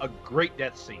everyone a great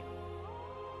death scene,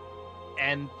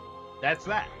 and that's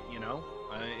that.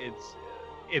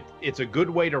 It's a good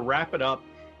way to wrap it up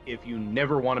if you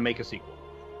never want to make a sequel.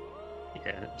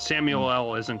 Yeah, Samuel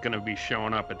L. isn't going to be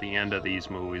showing up at the end of these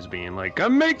movies being like,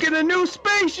 I'm making a new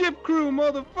spaceship crew,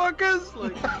 motherfuckers!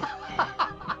 Like...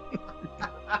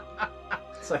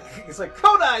 it's like,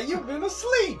 Kodai, you've been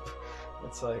asleep!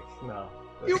 It's like, no.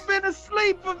 You've been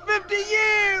asleep for 50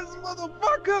 years,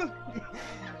 motherfucker!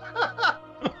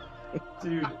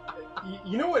 Dude,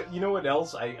 you know what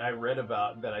else I read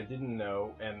about that I didn't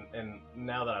know, and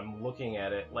now that I'm looking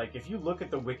at it, like if you look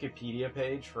at the Wikipedia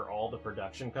page for all the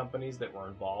production companies that were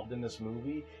involved in this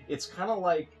movie, it's kind of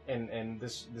like, and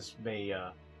this may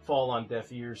fall on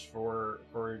deaf ears for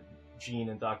Gene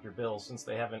and Dr. Bill, since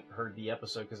they haven't heard the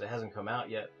episode because it hasn't come out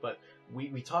yet, but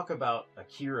we talk about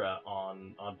Akira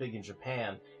on Big in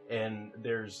Japan, and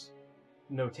there's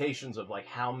notations of like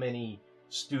how many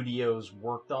studios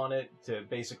worked on it to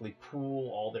basically pool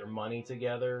all their money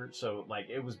together. So like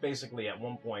it was basically at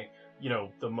one point,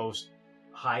 the most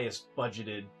highest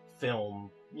budgeted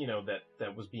film,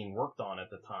 that was being worked on at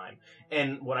the time.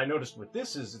 And what I noticed with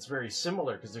this is it's very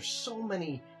similar because there's so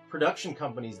many production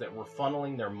companies that were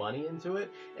funneling their money into it.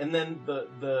 And then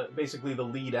the basically the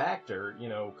lead actor,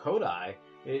 Kodai,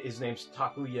 his name's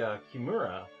Takuya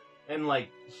Kimura, and like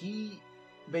he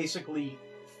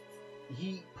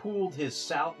pooled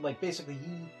his basically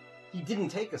he didn't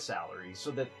take a salary so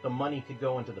that the money could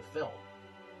go into the film.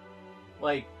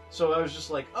 Like, so I was just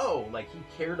like, oh, like he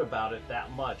cared about it that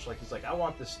much. Like he's like, I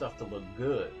want this stuff to look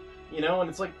good, and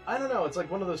it's like, I don't know, it's like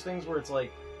one of those things where it's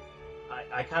like,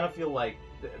 I kind of feel like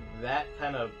that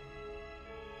kind of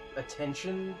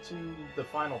attention to the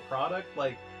final product,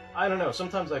 like, I don't know,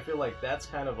 sometimes I feel like that's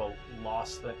kind of a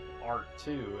lost art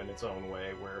too in its own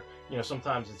way, where,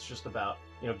 sometimes it's just about,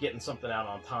 getting something out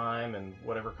on time and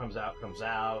whatever comes out,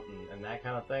 and that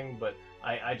kind of thing. But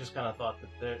I just kind of thought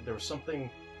that there was something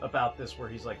about this where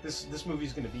he's like, this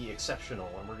movie's going to be exceptional,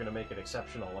 and we're going to make it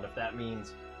exceptional, and if that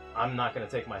means I'm not going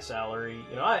to take my salary,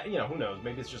 who knows,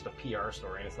 maybe it's just a PR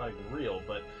story and it's not even real,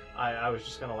 but I was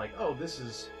just kind of like, oh, this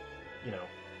is,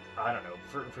 I don't know,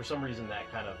 for some reason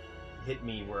that kind of hit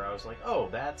me where I was like, oh,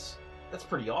 that's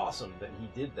pretty awesome that he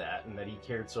did that, and that he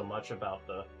cared so much about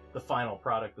the final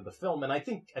product of the film. And I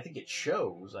think it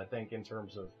shows, in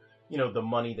terms of, the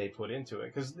money they put into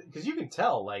it, because you can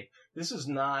tell, like, this is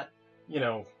not,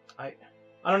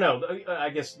 I don't know. I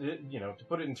guess, to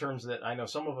put it in terms that I know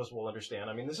some of us will understand.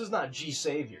 I mean, this is not G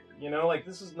Savior. Like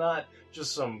this is not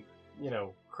just some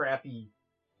crappy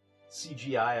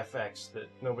CGI effects that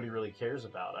nobody really cares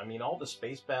about. I mean, all the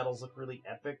space battles look really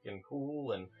epic and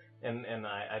cool, and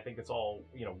I think it's all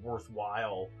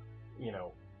worthwhile.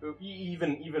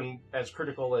 Even as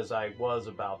critical as I was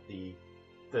about the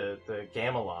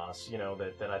Gamma Loss,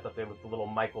 that I thought they looked a little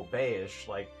Michael Bay-ish,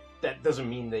 like that doesn't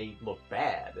mean they look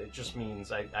bad. It just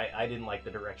means I didn't like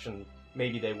the direction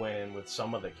maybe they went in with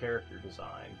some of the character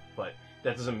design, but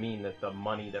that doesn't mean that the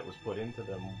money that was put into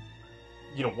them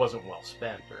wasn't well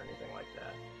spent or anything like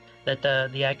that.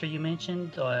 That the actor you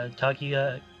mentioned,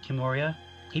 Takuya Kimura,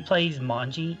 he plays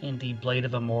Manji in the Blade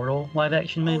of Immortal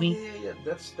live-action movie. Oh, yeah.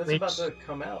 That's about to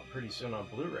come out pretty soon on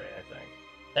Blu-ray, I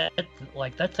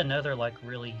think. That's another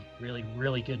really, really,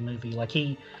 really good movie. Like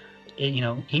he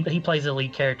plays the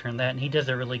lead character in that, and he does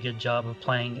a really good job of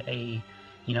playing a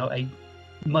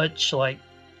much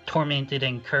tormented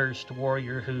and cursed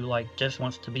warrior who just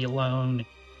wants to be alone.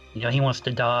 He wants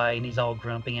to die, and he's all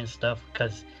grumpy and stuff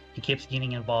because he keeps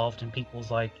getting involved in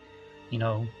people's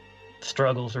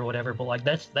struggles or whatever. But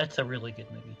that's a really good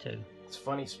movie too. It's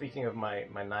funny, speaking of my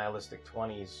nihilistic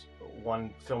 20s,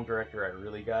 one film director I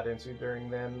really got into during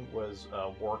then was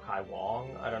War Kai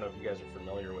Wong. I don't know if you guys are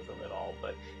familiar with him at all,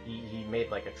 but he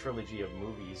made a trilogy of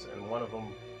movies, and one of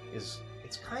them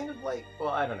it's kind of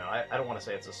I don't know, I don't want to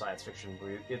say it's a science fiction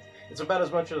movie. It's about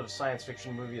as much of a science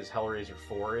fiction movie as Hellraiser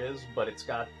 4 is, but it's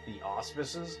got the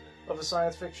auspices of a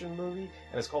science fiction movie,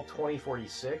 and it's called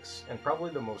 2046, and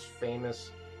probably the most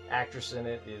famous actress in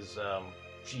it is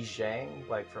Ji Zhang,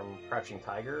 from Crouching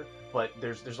Tiger, but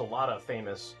there's a lot of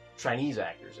famous Chinese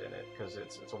actors in it because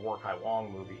it's a War Kai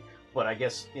Wong movie. But I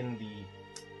guess in the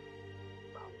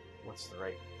what's the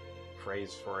right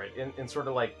phrase for it? In sort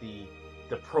of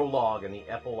the prologue and the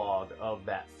epilogue of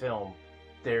that film,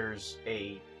 there's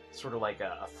a sort of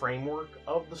a framework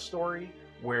of the story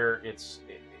where it's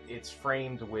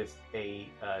framed with a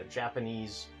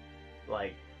Japanese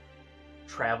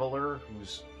traveler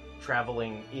who's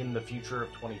traveling in the future of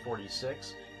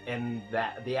 2046, and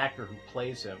that the actor who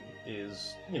plays him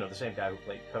is the same guy who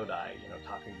played Kodai,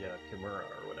 Takuya Kimura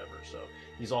or whatever. So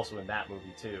he's also in that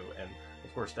movie too, and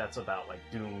of course that's about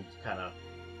doomed kind of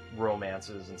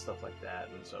romances and stuff like that.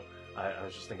 And so I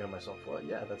was just thinking to myself, well,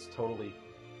 yeah, that's totally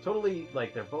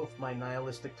they're both my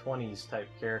nihilistic 20s type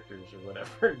characters or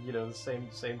whatever, the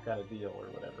same kind of deal or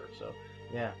whatever. So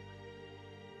yeah,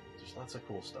 there's lots of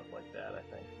cool stuff like that, I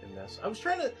think, in this. I was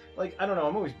trying to I don't know,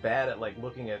 I'm always bad at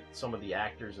looking at some of the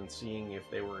actors and seeing if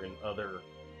they were in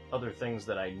other things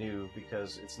that I knew,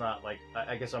 because it's not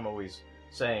I guess I'm always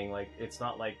saying it's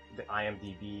not like the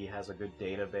IMDb has a good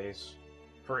database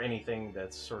for anything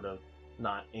that's sort of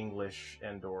not English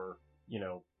and or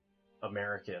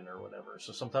American or whatever.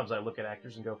 So sometimes I look at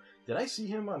actors and go, did I see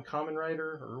him on Kamen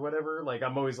Rider or whatever?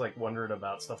 I'm always wondering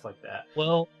about stuff like that.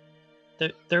 Well,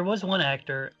 there was one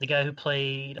actor, the guy who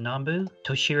played Nambu,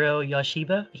 Toshiro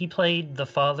Yashiba. He played the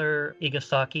father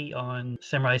Igasaki on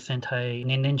Samurai Sentai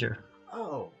Ninja.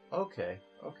 Oh, okay.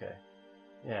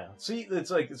 Yeah. See,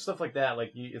 it's stuff like that.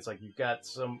 It's you've got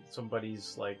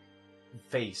somebody's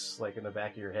face in the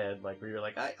back of your head, where you're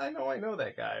I know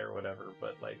that guy or whatever,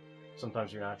 but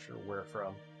sometimes you're not sure where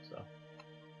from. So,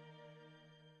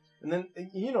 and then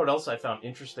what else I found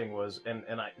interesting was, and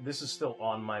this is still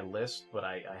on my list, but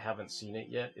I haven't seen it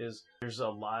yet, is there's a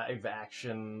live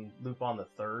action Lupin the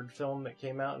Third film that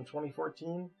came out in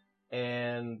 2014,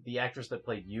 and the actress that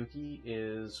played Yuki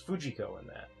is Fujiko in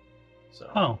that.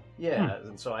 So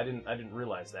and so I didn't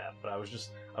realize that, but I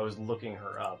was looking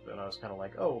her up, and I was kind of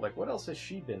what else has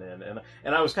she been in?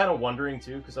 And I was kind of wondering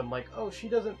too, because I'm she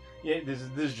doesn't. Yeah, this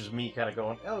is just me kind of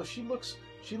going, she looks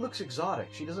exotic.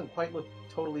 She doesn't quite look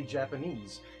totally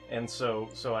Japanese. And so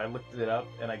I looked it up,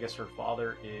 and I guess her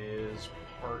father is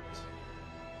part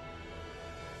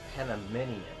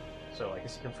Panamanian. So I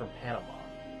guess he comes from Panama.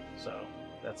 So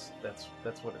that's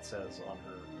what it says on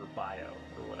her bio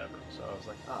or whatever. So I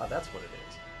was that's what it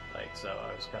is. So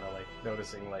I was kind of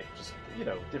noticing just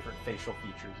different facial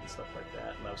features and stuff like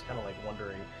that, and I was kind of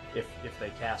wondering if they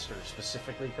cast her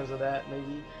specifically because of that,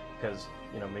 maybe because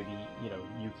maybe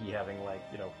Yuki having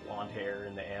blonde hair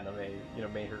in the anime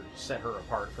made her set her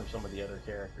apart from some of the other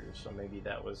characters. So maybe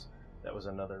that was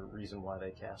another reason why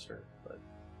they cast her. But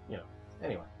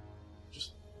anyway,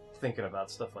 just thinking about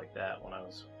stuff like that when I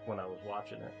was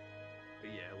watching it.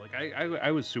 Yeah,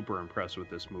 I was super impressed with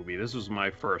this movie. This was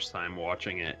my first time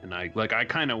watching it, and I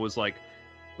kind of was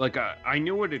Like, I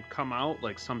knew it had come out,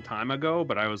 like, some time ago,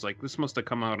 but I was like, this must have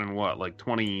come out in what, like,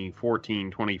 2014,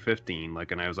 2015,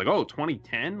 like, and I was like, oh,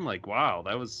 2010? Like, wow,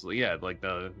 that was, yeah, like,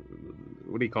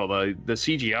 what do you call the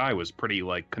CGI was pretty,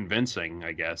 like, convincing,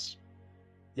 I guess.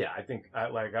 Yeah, I think,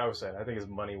 like I was saying, I think it's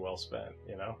money well spent,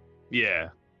 you know? Yeah.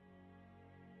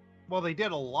 Well, they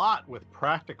did a lot with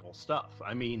practical stuff.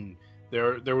 I mean,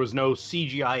 there was no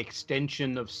CGI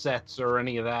extension of sets or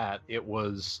any of that. It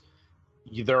was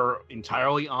either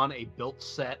entirely on a built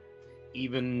set.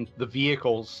 Even the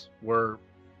vehicles were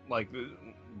like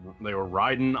they were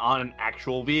riding on an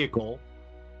actual vehicle,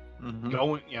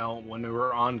 going, you know, when they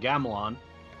were on Gamelon.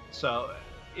 So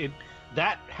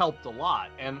that helped a lot,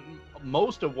 and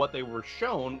most of what they were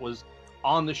shown was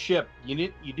on the ship.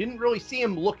 You didn't really see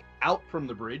him look out from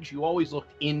the bridge. You always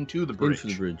looked into the bridge.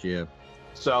 Into the bridge, yeah.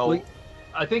 So Well,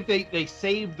 I think they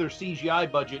saved their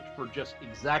CGI budget for just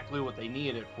exactly what they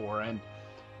needed it for, and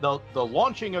the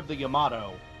launching of the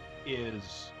Yamato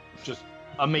is just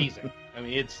amazing. I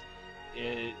mean,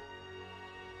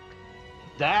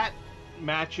 that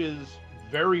matches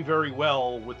very, very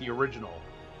well with the original,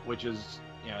 which is,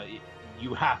 you know,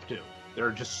 you have to. There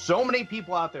are just so many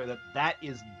people out there that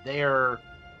is their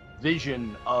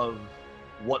vision of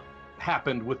what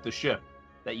happened with the ship,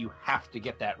 that you have to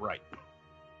get that right.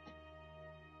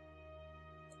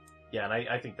 Yeah, and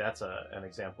I think that's an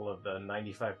example of the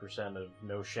 95% of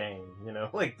no shame, you know?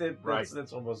 Like,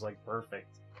 that's almost, like,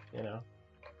 perfect, you know?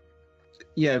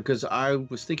 Yeah, because I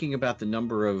was thinking about the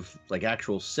number of, like,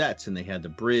 actual sets, and they had the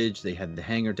bridge, they had the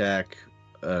hangar deck,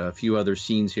 a few other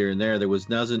scenes here and there. There was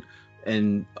nothing,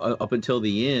 and up until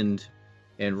the end,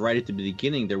 and right at the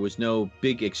beginning, there was no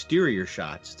big exterior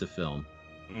shots to film.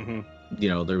 Mm-hmm. You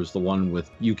know, there was the one with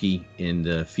Yuki in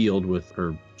the field with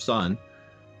her son,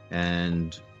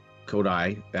 and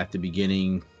Kodai at the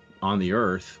beginning on the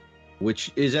Earth.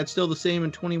 Which is that still the same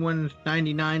in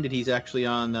 2199? That he's actually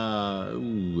on?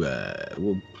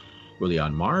 Were they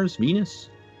on Mars, Venus?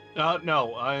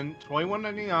 No, in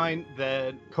 2199,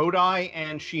 the Kodai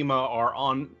and Shima are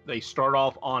on. They start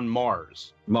off on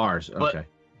Mars. Mars, okay.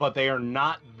 But they are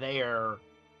not there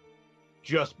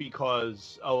just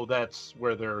because that's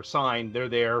where they're assigned. They're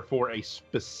there for a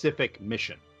specific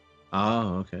mission.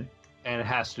 Oh, okay. And it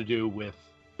has to do with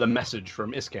the message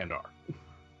from Iskandar.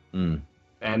 Mm.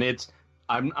 And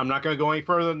I'm not going to go any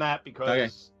further than that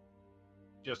because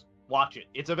just watch it.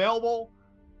 It's available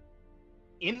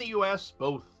in the U.S.,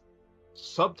 both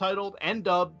subtitled and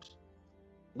dubbed.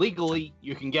 Legally,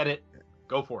 you can get it.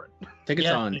 Go for it. I think it's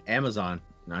on Amazon.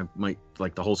 I might,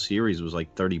 like, the whole series was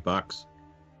like $30.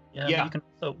 Yeah.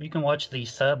 You can watch the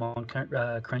sub on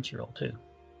Crunchyroll too.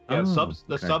 Yeah,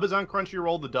 the sub is on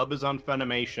Crunchyroll, the dub is on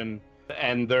Funimation,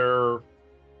 and they're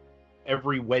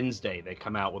every Wednesday they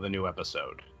come out with a new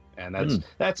episode. And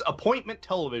that's appointment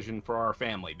television for our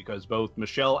family because both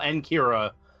Michelle and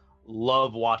Kira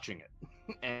love watching it.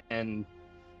 And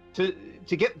to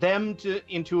get them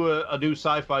into a new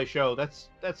sci-fi show, that's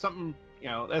something, you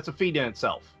know, that's a feat in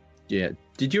itself. Yeah.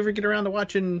 Did you ever get around to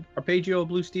watching Arpeggio of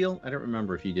Blue Steel? I don't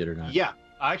remember if you did or not. Yeah.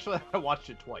 I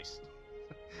watched it twice.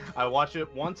 I watched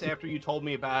it once after you told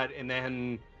me about it, and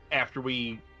then after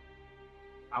I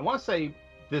want to say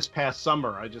this past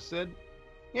summer, I just said,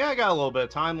 yeah, I got a little bit of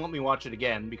time. Let me watch it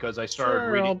again because I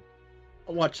started reading.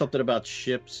 I'll watch something about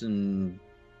ships and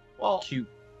cute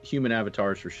human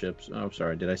avatars for ships. Oh, I'm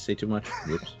sorry. Did I say too much?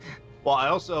 Whoops. Well, I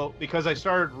also, because I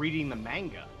started reading the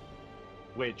manga,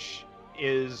 which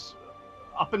is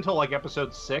up until like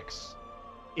episode 6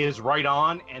 is right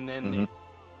on, and then it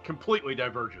completely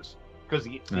diverges because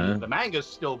the manga's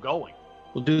still going.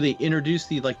 Well, do they introduce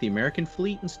the American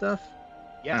fleet and stuff?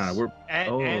 Yes,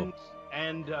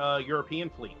 and European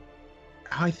fleet.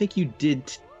 I think you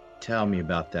did tell me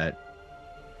about that.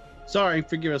 Sorry,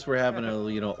 forgive us. We're having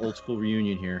a old school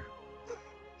reunion here.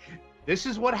 This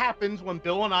is what happens when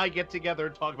Bill and I get together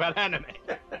and talk about anime.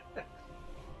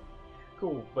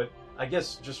 Cool, but I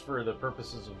guess just for the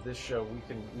purposes of this show, we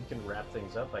can wrap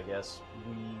things up. I guess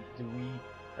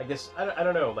I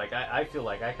don't know. Like I feel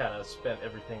like I kind of spent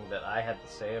everything that I had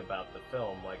to say about the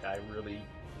film. Like I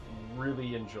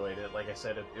really enjoyed it. Like I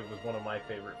said, it was one of my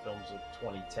favorite films of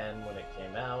 2010 when it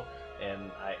came out, and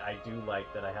I do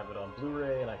like that I have it on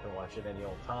Blu-ray and I can watch it any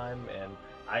old time. And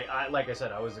I like I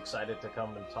said, I was excited to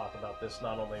come and talk about this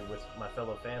not only with my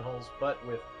fellow fanholes, but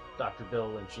with Dr.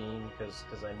 Bill and Gene,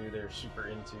 because I knew they're super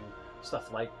into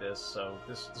stuff like this. So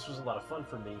this was a lot of fun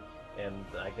for me, and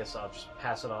I guess I'll just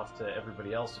pass it off to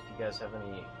everybody else if you guys have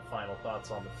any final thoughts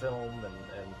on the film,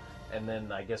 and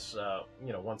then I guess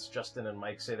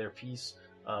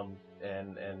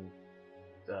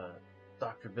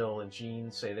Dr. Bill and Gene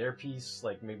say their piece,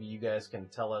 like maybe you guys can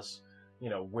tell us,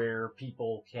 where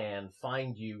people can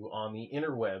find you on the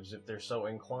interwebs if they're so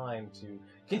inclined to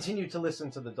continue to listen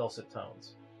to the dulcet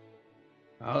tones.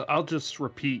 I'll just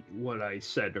repeat what I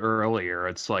said earlier.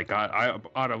 It's like I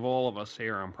out of all of us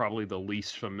here, I'm probably the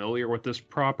least familiar with this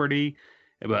property.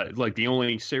 But like the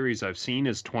only series I've seen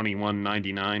is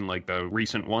 2199, like the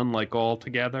recent one, like all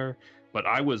together. But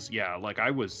I was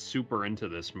super into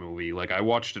this movie. Like I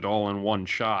watched it all in one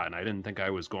shot, and I didn't think I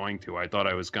was going to. I thought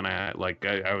I was gonna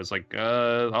I was like,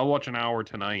 I'll watch an hour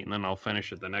tonight, and then I'll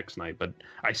finish it the next night. But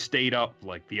I stayed up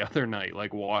like the other night,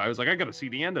 like I was like, I gotta see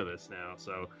the end of this now.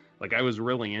 So like I was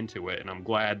really into it, and I'm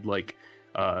glad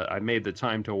I made the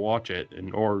time to watch it,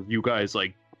 or you guys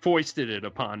like foisted it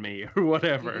upon me or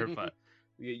whatever. But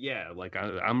yeah, like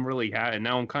I'm really happy.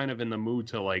 Now I'm kind of in the mood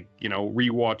to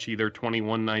rewatch either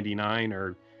 2199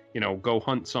 or go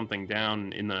hunt something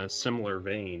down in a similar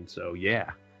vein. So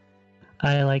yeah,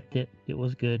 I liked it. It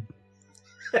was good.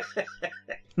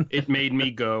 It made me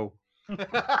go.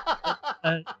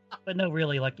 But no,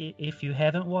 really, like if you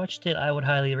haven't watched it, I would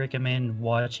highly recommend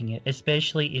watching it,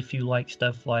 especially if you like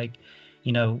stuff like,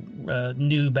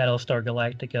 new Battlestar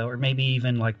Galactica, or maybe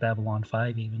even like Babylon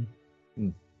 5 even.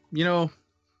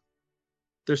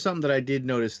 There's something that I did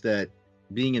notice, that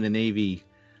being in the Navy,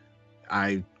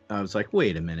 I was like,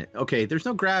 wait a minute. Okay, there's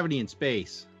no gravity in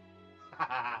space.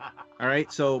 All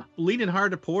right, so leaning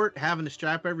hard to port, having to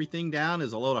strap everything down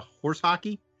is a load of horse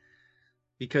hockey.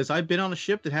 Because I've been on a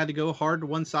ship that had to go hard to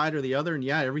one side or the other, and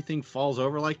yeah, everything falls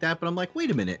over like that. But I'm like, wait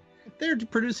a minute, they're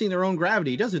producing their own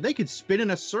gravity. They could spin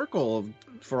in a circle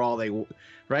for all they,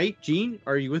 right? Gene,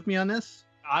 are you with me on this?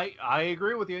 I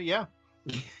agree with you. Yeah.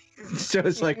 So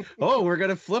it's like, oh, we're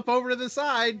gonna flip over to the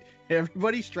side.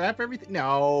 Everybody strap everything.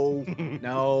 No.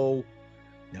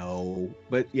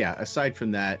 But yeah, aside from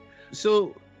that,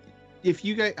 so if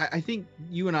you guys, I think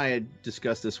you and I had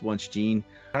discussed this once, Gene.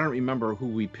 I don't remember who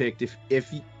we picked.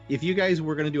 If you guys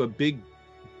were gonna do a big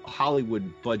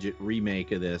Hollywood budget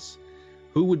remake of this,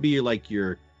 who would be like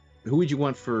who would you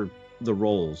want for the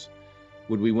roles?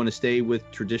 Would we want to stay with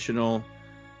traditional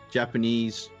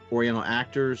Japanese Oriental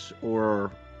actors,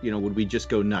 or would we just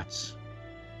go nuts?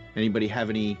 Anybody have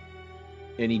any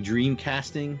dream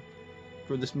casting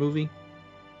for this movie,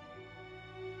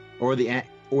 or the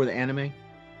anime?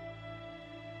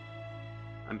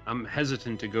 I'm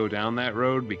hesitant to go down that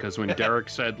road, because when Derek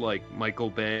said like Michael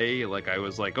Bay, like I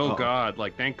was like, oh God,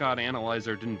 like thank God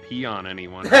Analyzer didn't pee on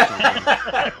anyone or something.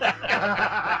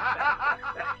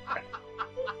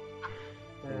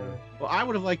 Well, I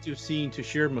would have liked to have seen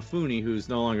Toshiro Mifune, who's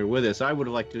no longer with us. I would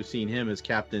have liked to have seen him as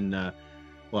Captain.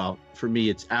 Well, for me,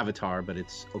 it's Avatar, but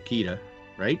it's Okita,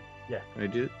 right? Yeah. I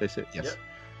said yes. Yep.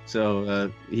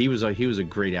 So he was a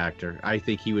great actor. I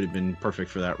think he would have been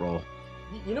perfect for that role.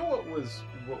 You know what was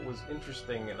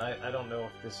interesting, and I don't know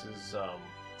if this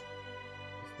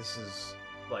is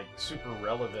like super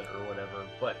relevant or whatever,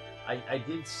 but I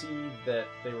did see that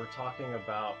they were talking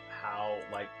about how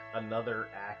like another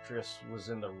actress was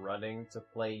in the running to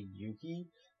play Yuki,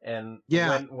 and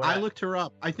yeah, when I looked her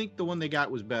up. I think the one they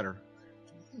got was better.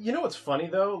 You know what's funny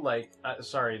though? Like,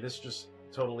 sorry, this just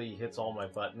totally hits all my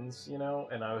buttons, and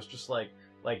I was just like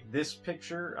this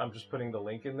picture, I'm just putting the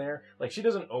link in there. Like, she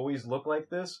doesn't always look like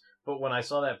this, but when I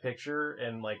saw that picture,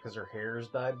 and like, cause her hair's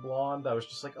dyed blonde, I was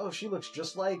just like, oh, she looks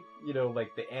just like,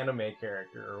 like the anime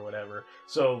character or whatever.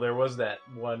 So there was that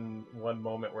one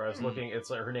moment where I was looking, it's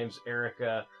like, her name's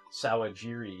Erika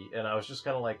Sawajiri, and I was just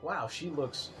kind of like, wow, she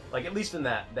looks, like, at least in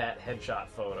that headshot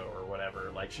photo or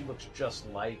whatever, like, she looks just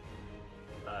like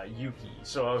Yuki.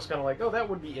 So I was kind of like, oh, that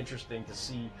would be interesting to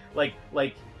see, like,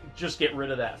 just get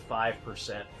rid of that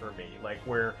 5% for me, like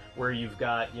where you've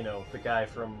got the guy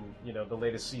from the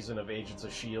latest season of Agents of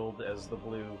S.H.I.E.L.D. as the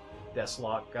blue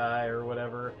Deathlock guy or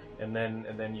whatever, and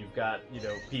then you've got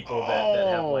people that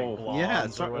have like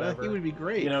blondes or whatever. He would be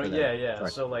great. Yeah.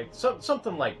 Right. So like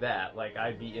something like that, like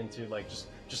I'd be into, like just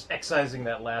excising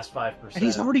that last 5%. And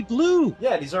he's already blue.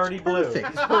 Yeah, he's already blue. He's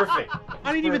perfect.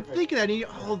 I didn't even think of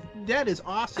that. That is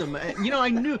awesome. I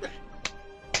knew.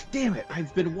 Damn it,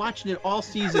 I've been watching it all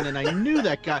season, and I knew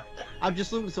that guy. I'm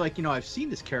just looking, like, I've seen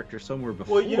this character somewhere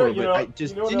before, but it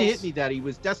just didn't hit me that he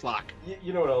was Deathlock.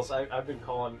 You know what else? I've been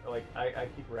calling, like, I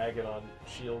keep ragging on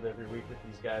S.H.I.E.L.D. every week with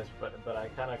these guys, but I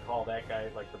kind of call that guy,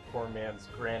 like, the poor man's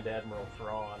Grand Admiral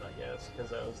Thrawn, I guess,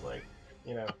 because I was like,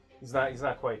 he's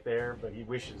not quite there, but he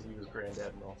wishes he was Grand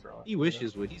Admiral Thrawn. He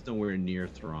wishes, but he's nowhere near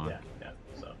Thrawn. Yeah,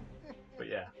 so, but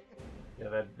yeah,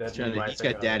 that's he's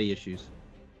got daddy issues.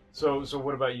 So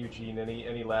what about you, Gene?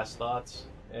 Any last thoughts?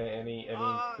 Any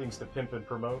things to pimp and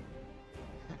promote?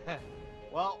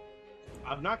 Well,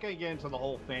 I'm not going to get into the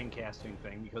whole fan casting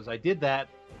thing because I did that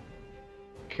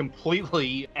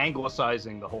completely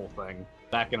anglicizing the whole thing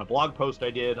back in a blog post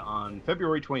I did on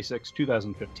February 26,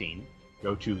 2015.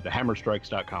 Go to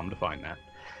thehammerstrikes.com to find that,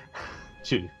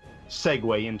 to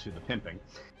segue into the pimping.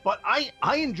 But I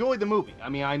enjoyed the movie. I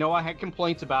mean, I know I had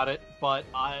complaints about it, but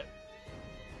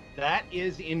that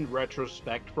is in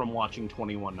retrospect from watching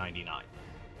 2199.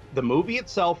 The movie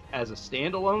itself as a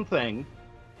standalone thing,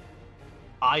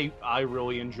 I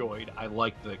really enjoyed. I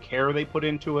liked the care they put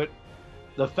into it.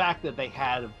 The fact that they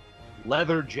had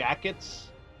leather jackets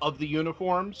of the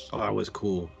uniforms. Oh, that was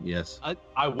cool. Yes.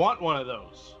 I want one of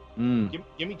those. Mm.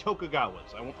 Give me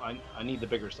Tokugawas. I need the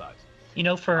bigger size. You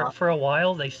know, for a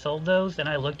while they sold those, and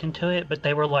I looked into it, but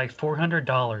they were like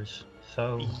 $400.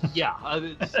 So yeah,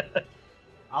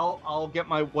 I'll get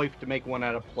my wife to make one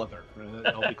out of pleather.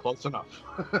 That'll be close enough.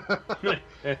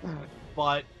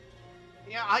 But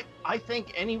yeah, I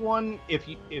think anyone, if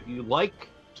you like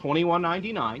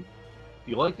 2199, if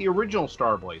you like the original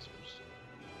Star Blazers,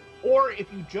 or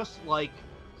if you just like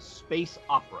space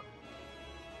opera,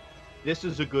 this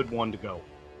is a good one to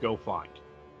go find.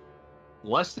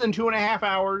 Less than 2.5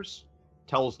 hours,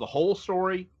 tells the whole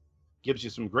story, gives you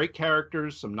some great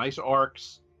characters, some nice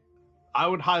arcs. I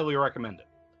would highly recommend it.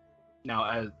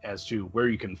 Now, as to where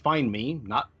you can find me,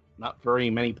 not very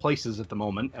many places at the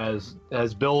moment. As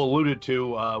Bill alluded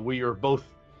to, we are both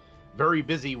very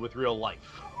busy with real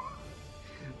life.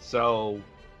 So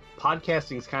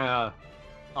podcasting is kind of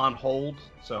on hold.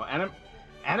 So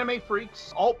Anime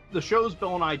Freaks, all the shows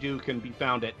Bill and I do can be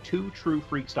found at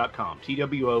twotruefreaks.com.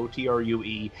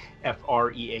 TWOTRUEFREAKS.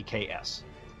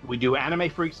 We do Anime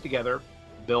Freaks together.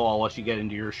 Bill, I'll let you get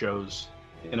into your shows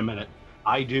in a minute.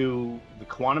 I do the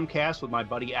Quantum Cast with my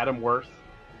buddy Adam Worth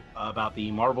about the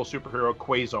Marvel superhero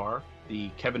Quasar, the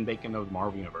Kevin Bacon of the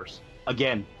Marvel Universe.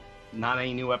 Again, not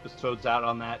any new episodes out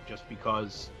on that just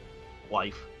because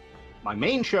life. My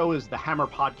main show is the Hammer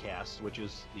Podcast, which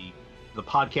is the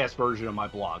podcast version of my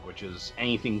blog, which is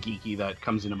anything geeky that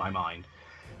comes into my mind.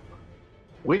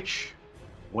 Which,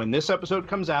 when this episode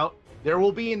comes out, there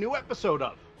will be a new episode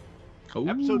of. Ooh.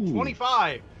 Episode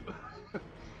 25,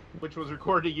 which was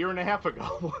recorded 1.5 years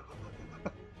ago.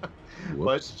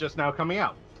 But it's just now coming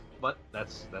out. But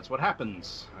that's what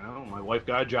happens. My wife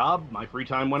got a job, my free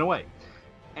time went away.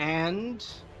 And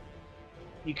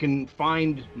you can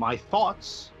find my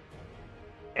thoughts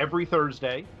every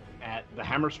Thursday at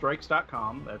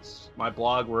thehammerstrikes.com. That's my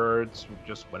blog where it's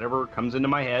just whatever comes into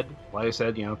my head. Like I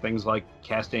said, things like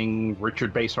casting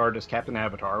Richard Basehart as Captain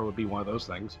Avatar would be one of those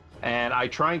things. And I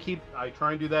try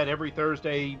and do that every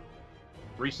Thursday.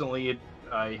 Recently,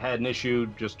 I had an issue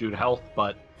just due to health,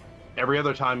 but every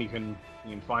other time you can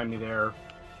find me there.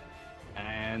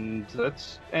 And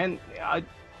I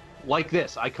like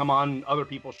this. I come on other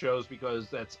people's shows because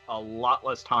that's a lot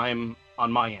less time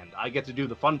on my end. I get to do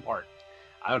the fun part.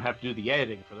 I don't have to do the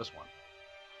editing for this one.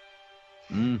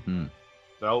 Mm-hmm.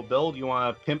 So, Bill, do you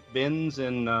want to pimp bins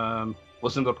and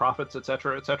listen to the prophets,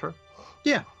 etc., etc.?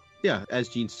 Yeah. As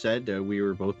Gene said, we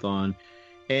were both on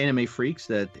Anime Freaks,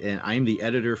 and I'm the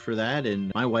editor for that,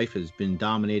 and my wife has been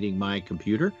dominating my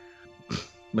computer,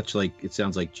 much like it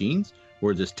sounds like Gene's,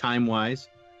 or just time-wise.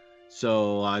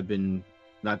 So I've been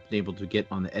not been able to get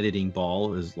on the editing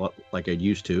ball like I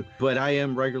used to. But I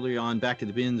am regularly on Back to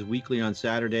the Bins weekly on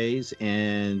Saturdays.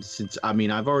 And since,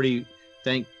 I've already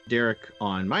thanked Derek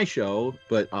on my show,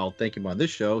 but I'll thank him on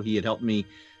this show. He had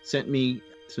sent me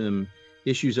some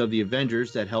issues of the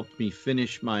Avengers that helped me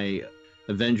finish my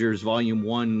Avengers Volume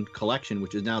 1 collection,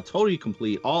 which is now totally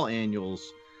complete, all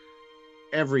annuals,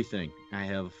 everything. I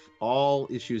have all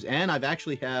issues, and I've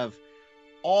actually have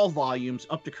all volumes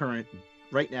up to current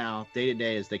right now, day to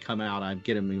day as they come out. I'm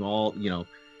getting them all,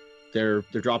 they're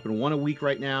dropping one a week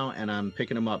right now, and I'm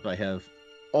picking them up. I have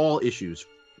all issues,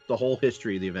 the whole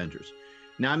history of the Avengers.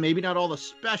 Now, maybe not all the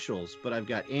specials, but I've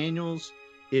got annuals,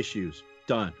 issues,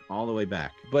 done, all the way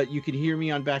back. But you can hear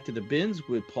me on Back to the Bins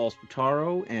with Paul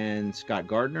Spataro and Scott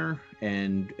Gardner,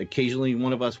 and occasionally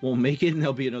one of us won't make it, and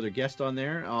there'll be another guest on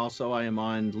there. Also, I am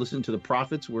on Listen to the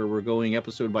Prophets, where we're going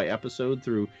episode by episode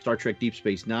through Star Trek Deep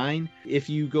Space Nine. If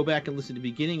you go back and listen to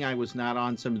the beginning, I was not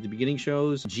on some of the beginning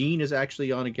shows. Gene is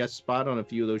actually on a guest spot on a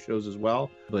few of those shows as well.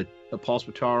 But Paul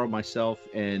Spataro, myself,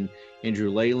 and Andrew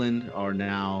Leyland are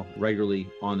now regularly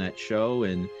on that show,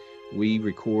 and we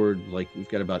record, we've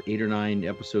got about 8 or 9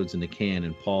 episodes in the can,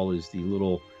 and Paul is the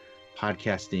little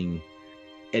podcasting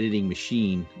editing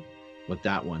machine with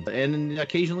that one. And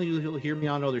occasionally you'll hear me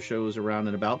on other shows around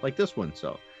and about like this one.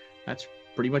 So that's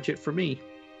pretty much it for me.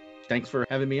 Thanks for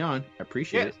having me on. I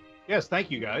appreciate it. Yes, thank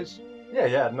you guys.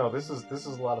 Yeah. No, this is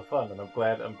a lot of fun, and I'm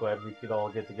glad we could all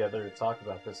get together and talk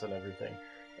about this and everything.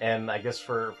 And I guess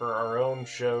for our own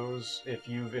shows, if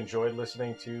you've enjoyed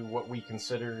listening to what we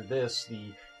consider this,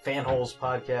 the Fanholes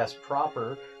podcast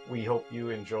proper, we hope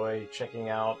you enjoy checking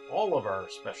out all of our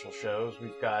special shows.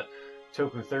 We've got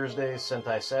Toku Thursdays,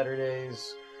 Sentai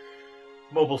Saturdays,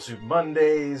 Mobile Suit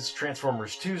Mondays,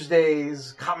 Transformers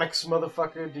Tuesdays, Comics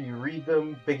Motherfucker, Do You Read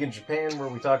Them? Big in Japan, where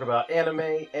we talk about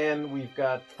anime, and we've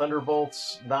got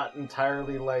Thunderbolts, Not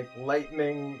Entirely Like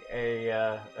Lightning,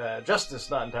 Justice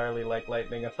Not Entirely Like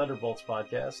Lightning, a Thunderbolts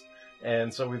podcast.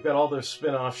 And so we've got all those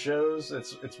spin-off shows.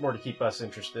 It's more to keep us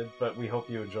interested, but we hope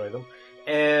you enjoy them.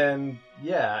 And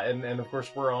yeah, and of course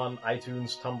we're on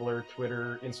iTunes, Tumblr,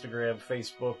 Twitter, Instagram,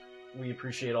 Facebook. We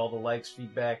appreciate all the likes,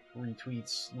 feedback,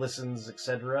 retweets, listens,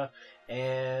 etc.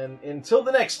 And until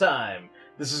the next time,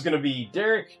 this is going to be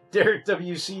Derek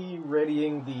WC,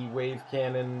 readying the wave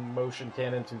cannon, motion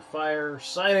cannon to fire,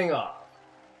 signing off.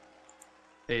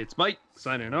 Hey, it's Mike,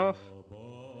 signing off.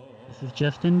 This is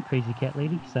Justin, Crazy Cat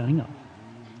Lady, signing off.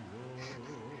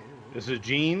 This is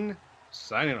Gene,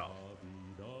 signing off.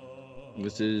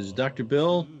 This is Dr.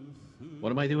 Bill.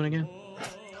 What am I doing again?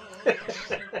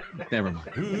 Never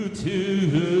mind.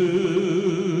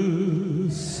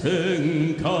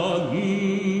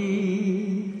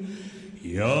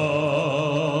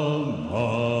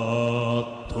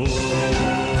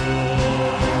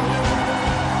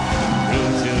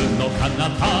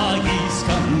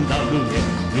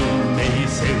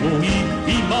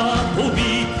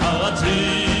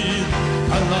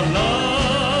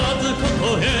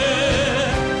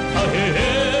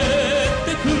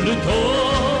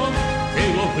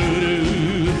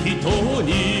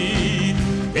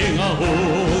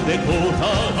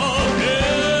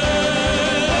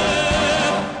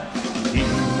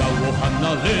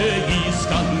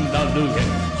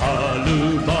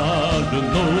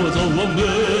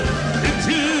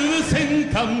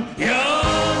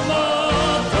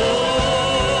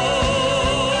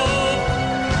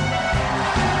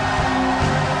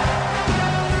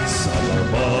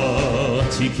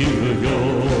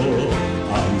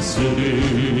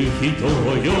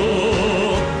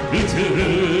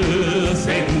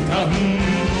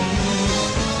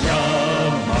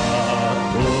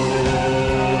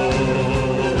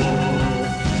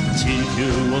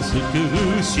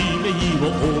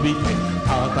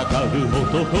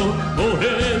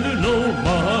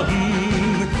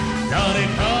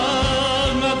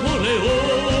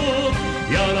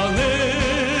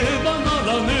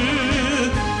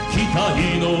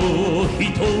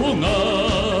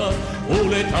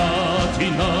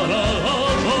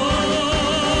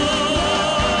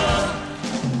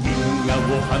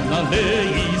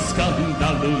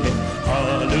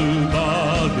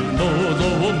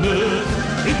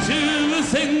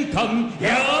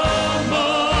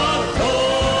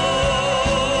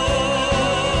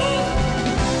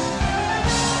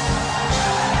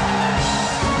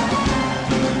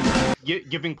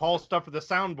 Giving Paul stuff for the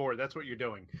soundboard. That's what you're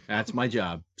doing. That's my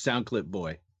job. Sound clip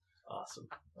boy. Awesome.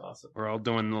 We're all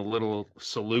doing a little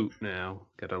salute now.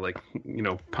 Gotta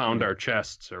pound our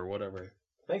chests or whatever.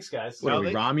 Thanks, guys. What are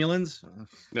we, Romulans?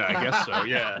 Yeah, I guess so.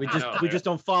 Yeah. we just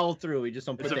don't follow through. We just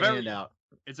don't put the hand out.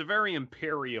 It's a very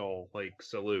imperial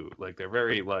salute. They're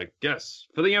very yes,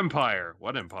 for the Empire.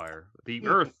 What Empire? The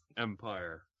Earth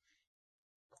Empire.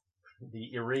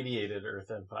 The irradiated Earth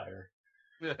Empire.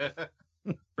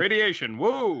 Radiation,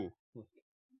 woo!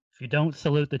 If you don't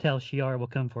salute the Tal Shiar, we'll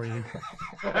come for you.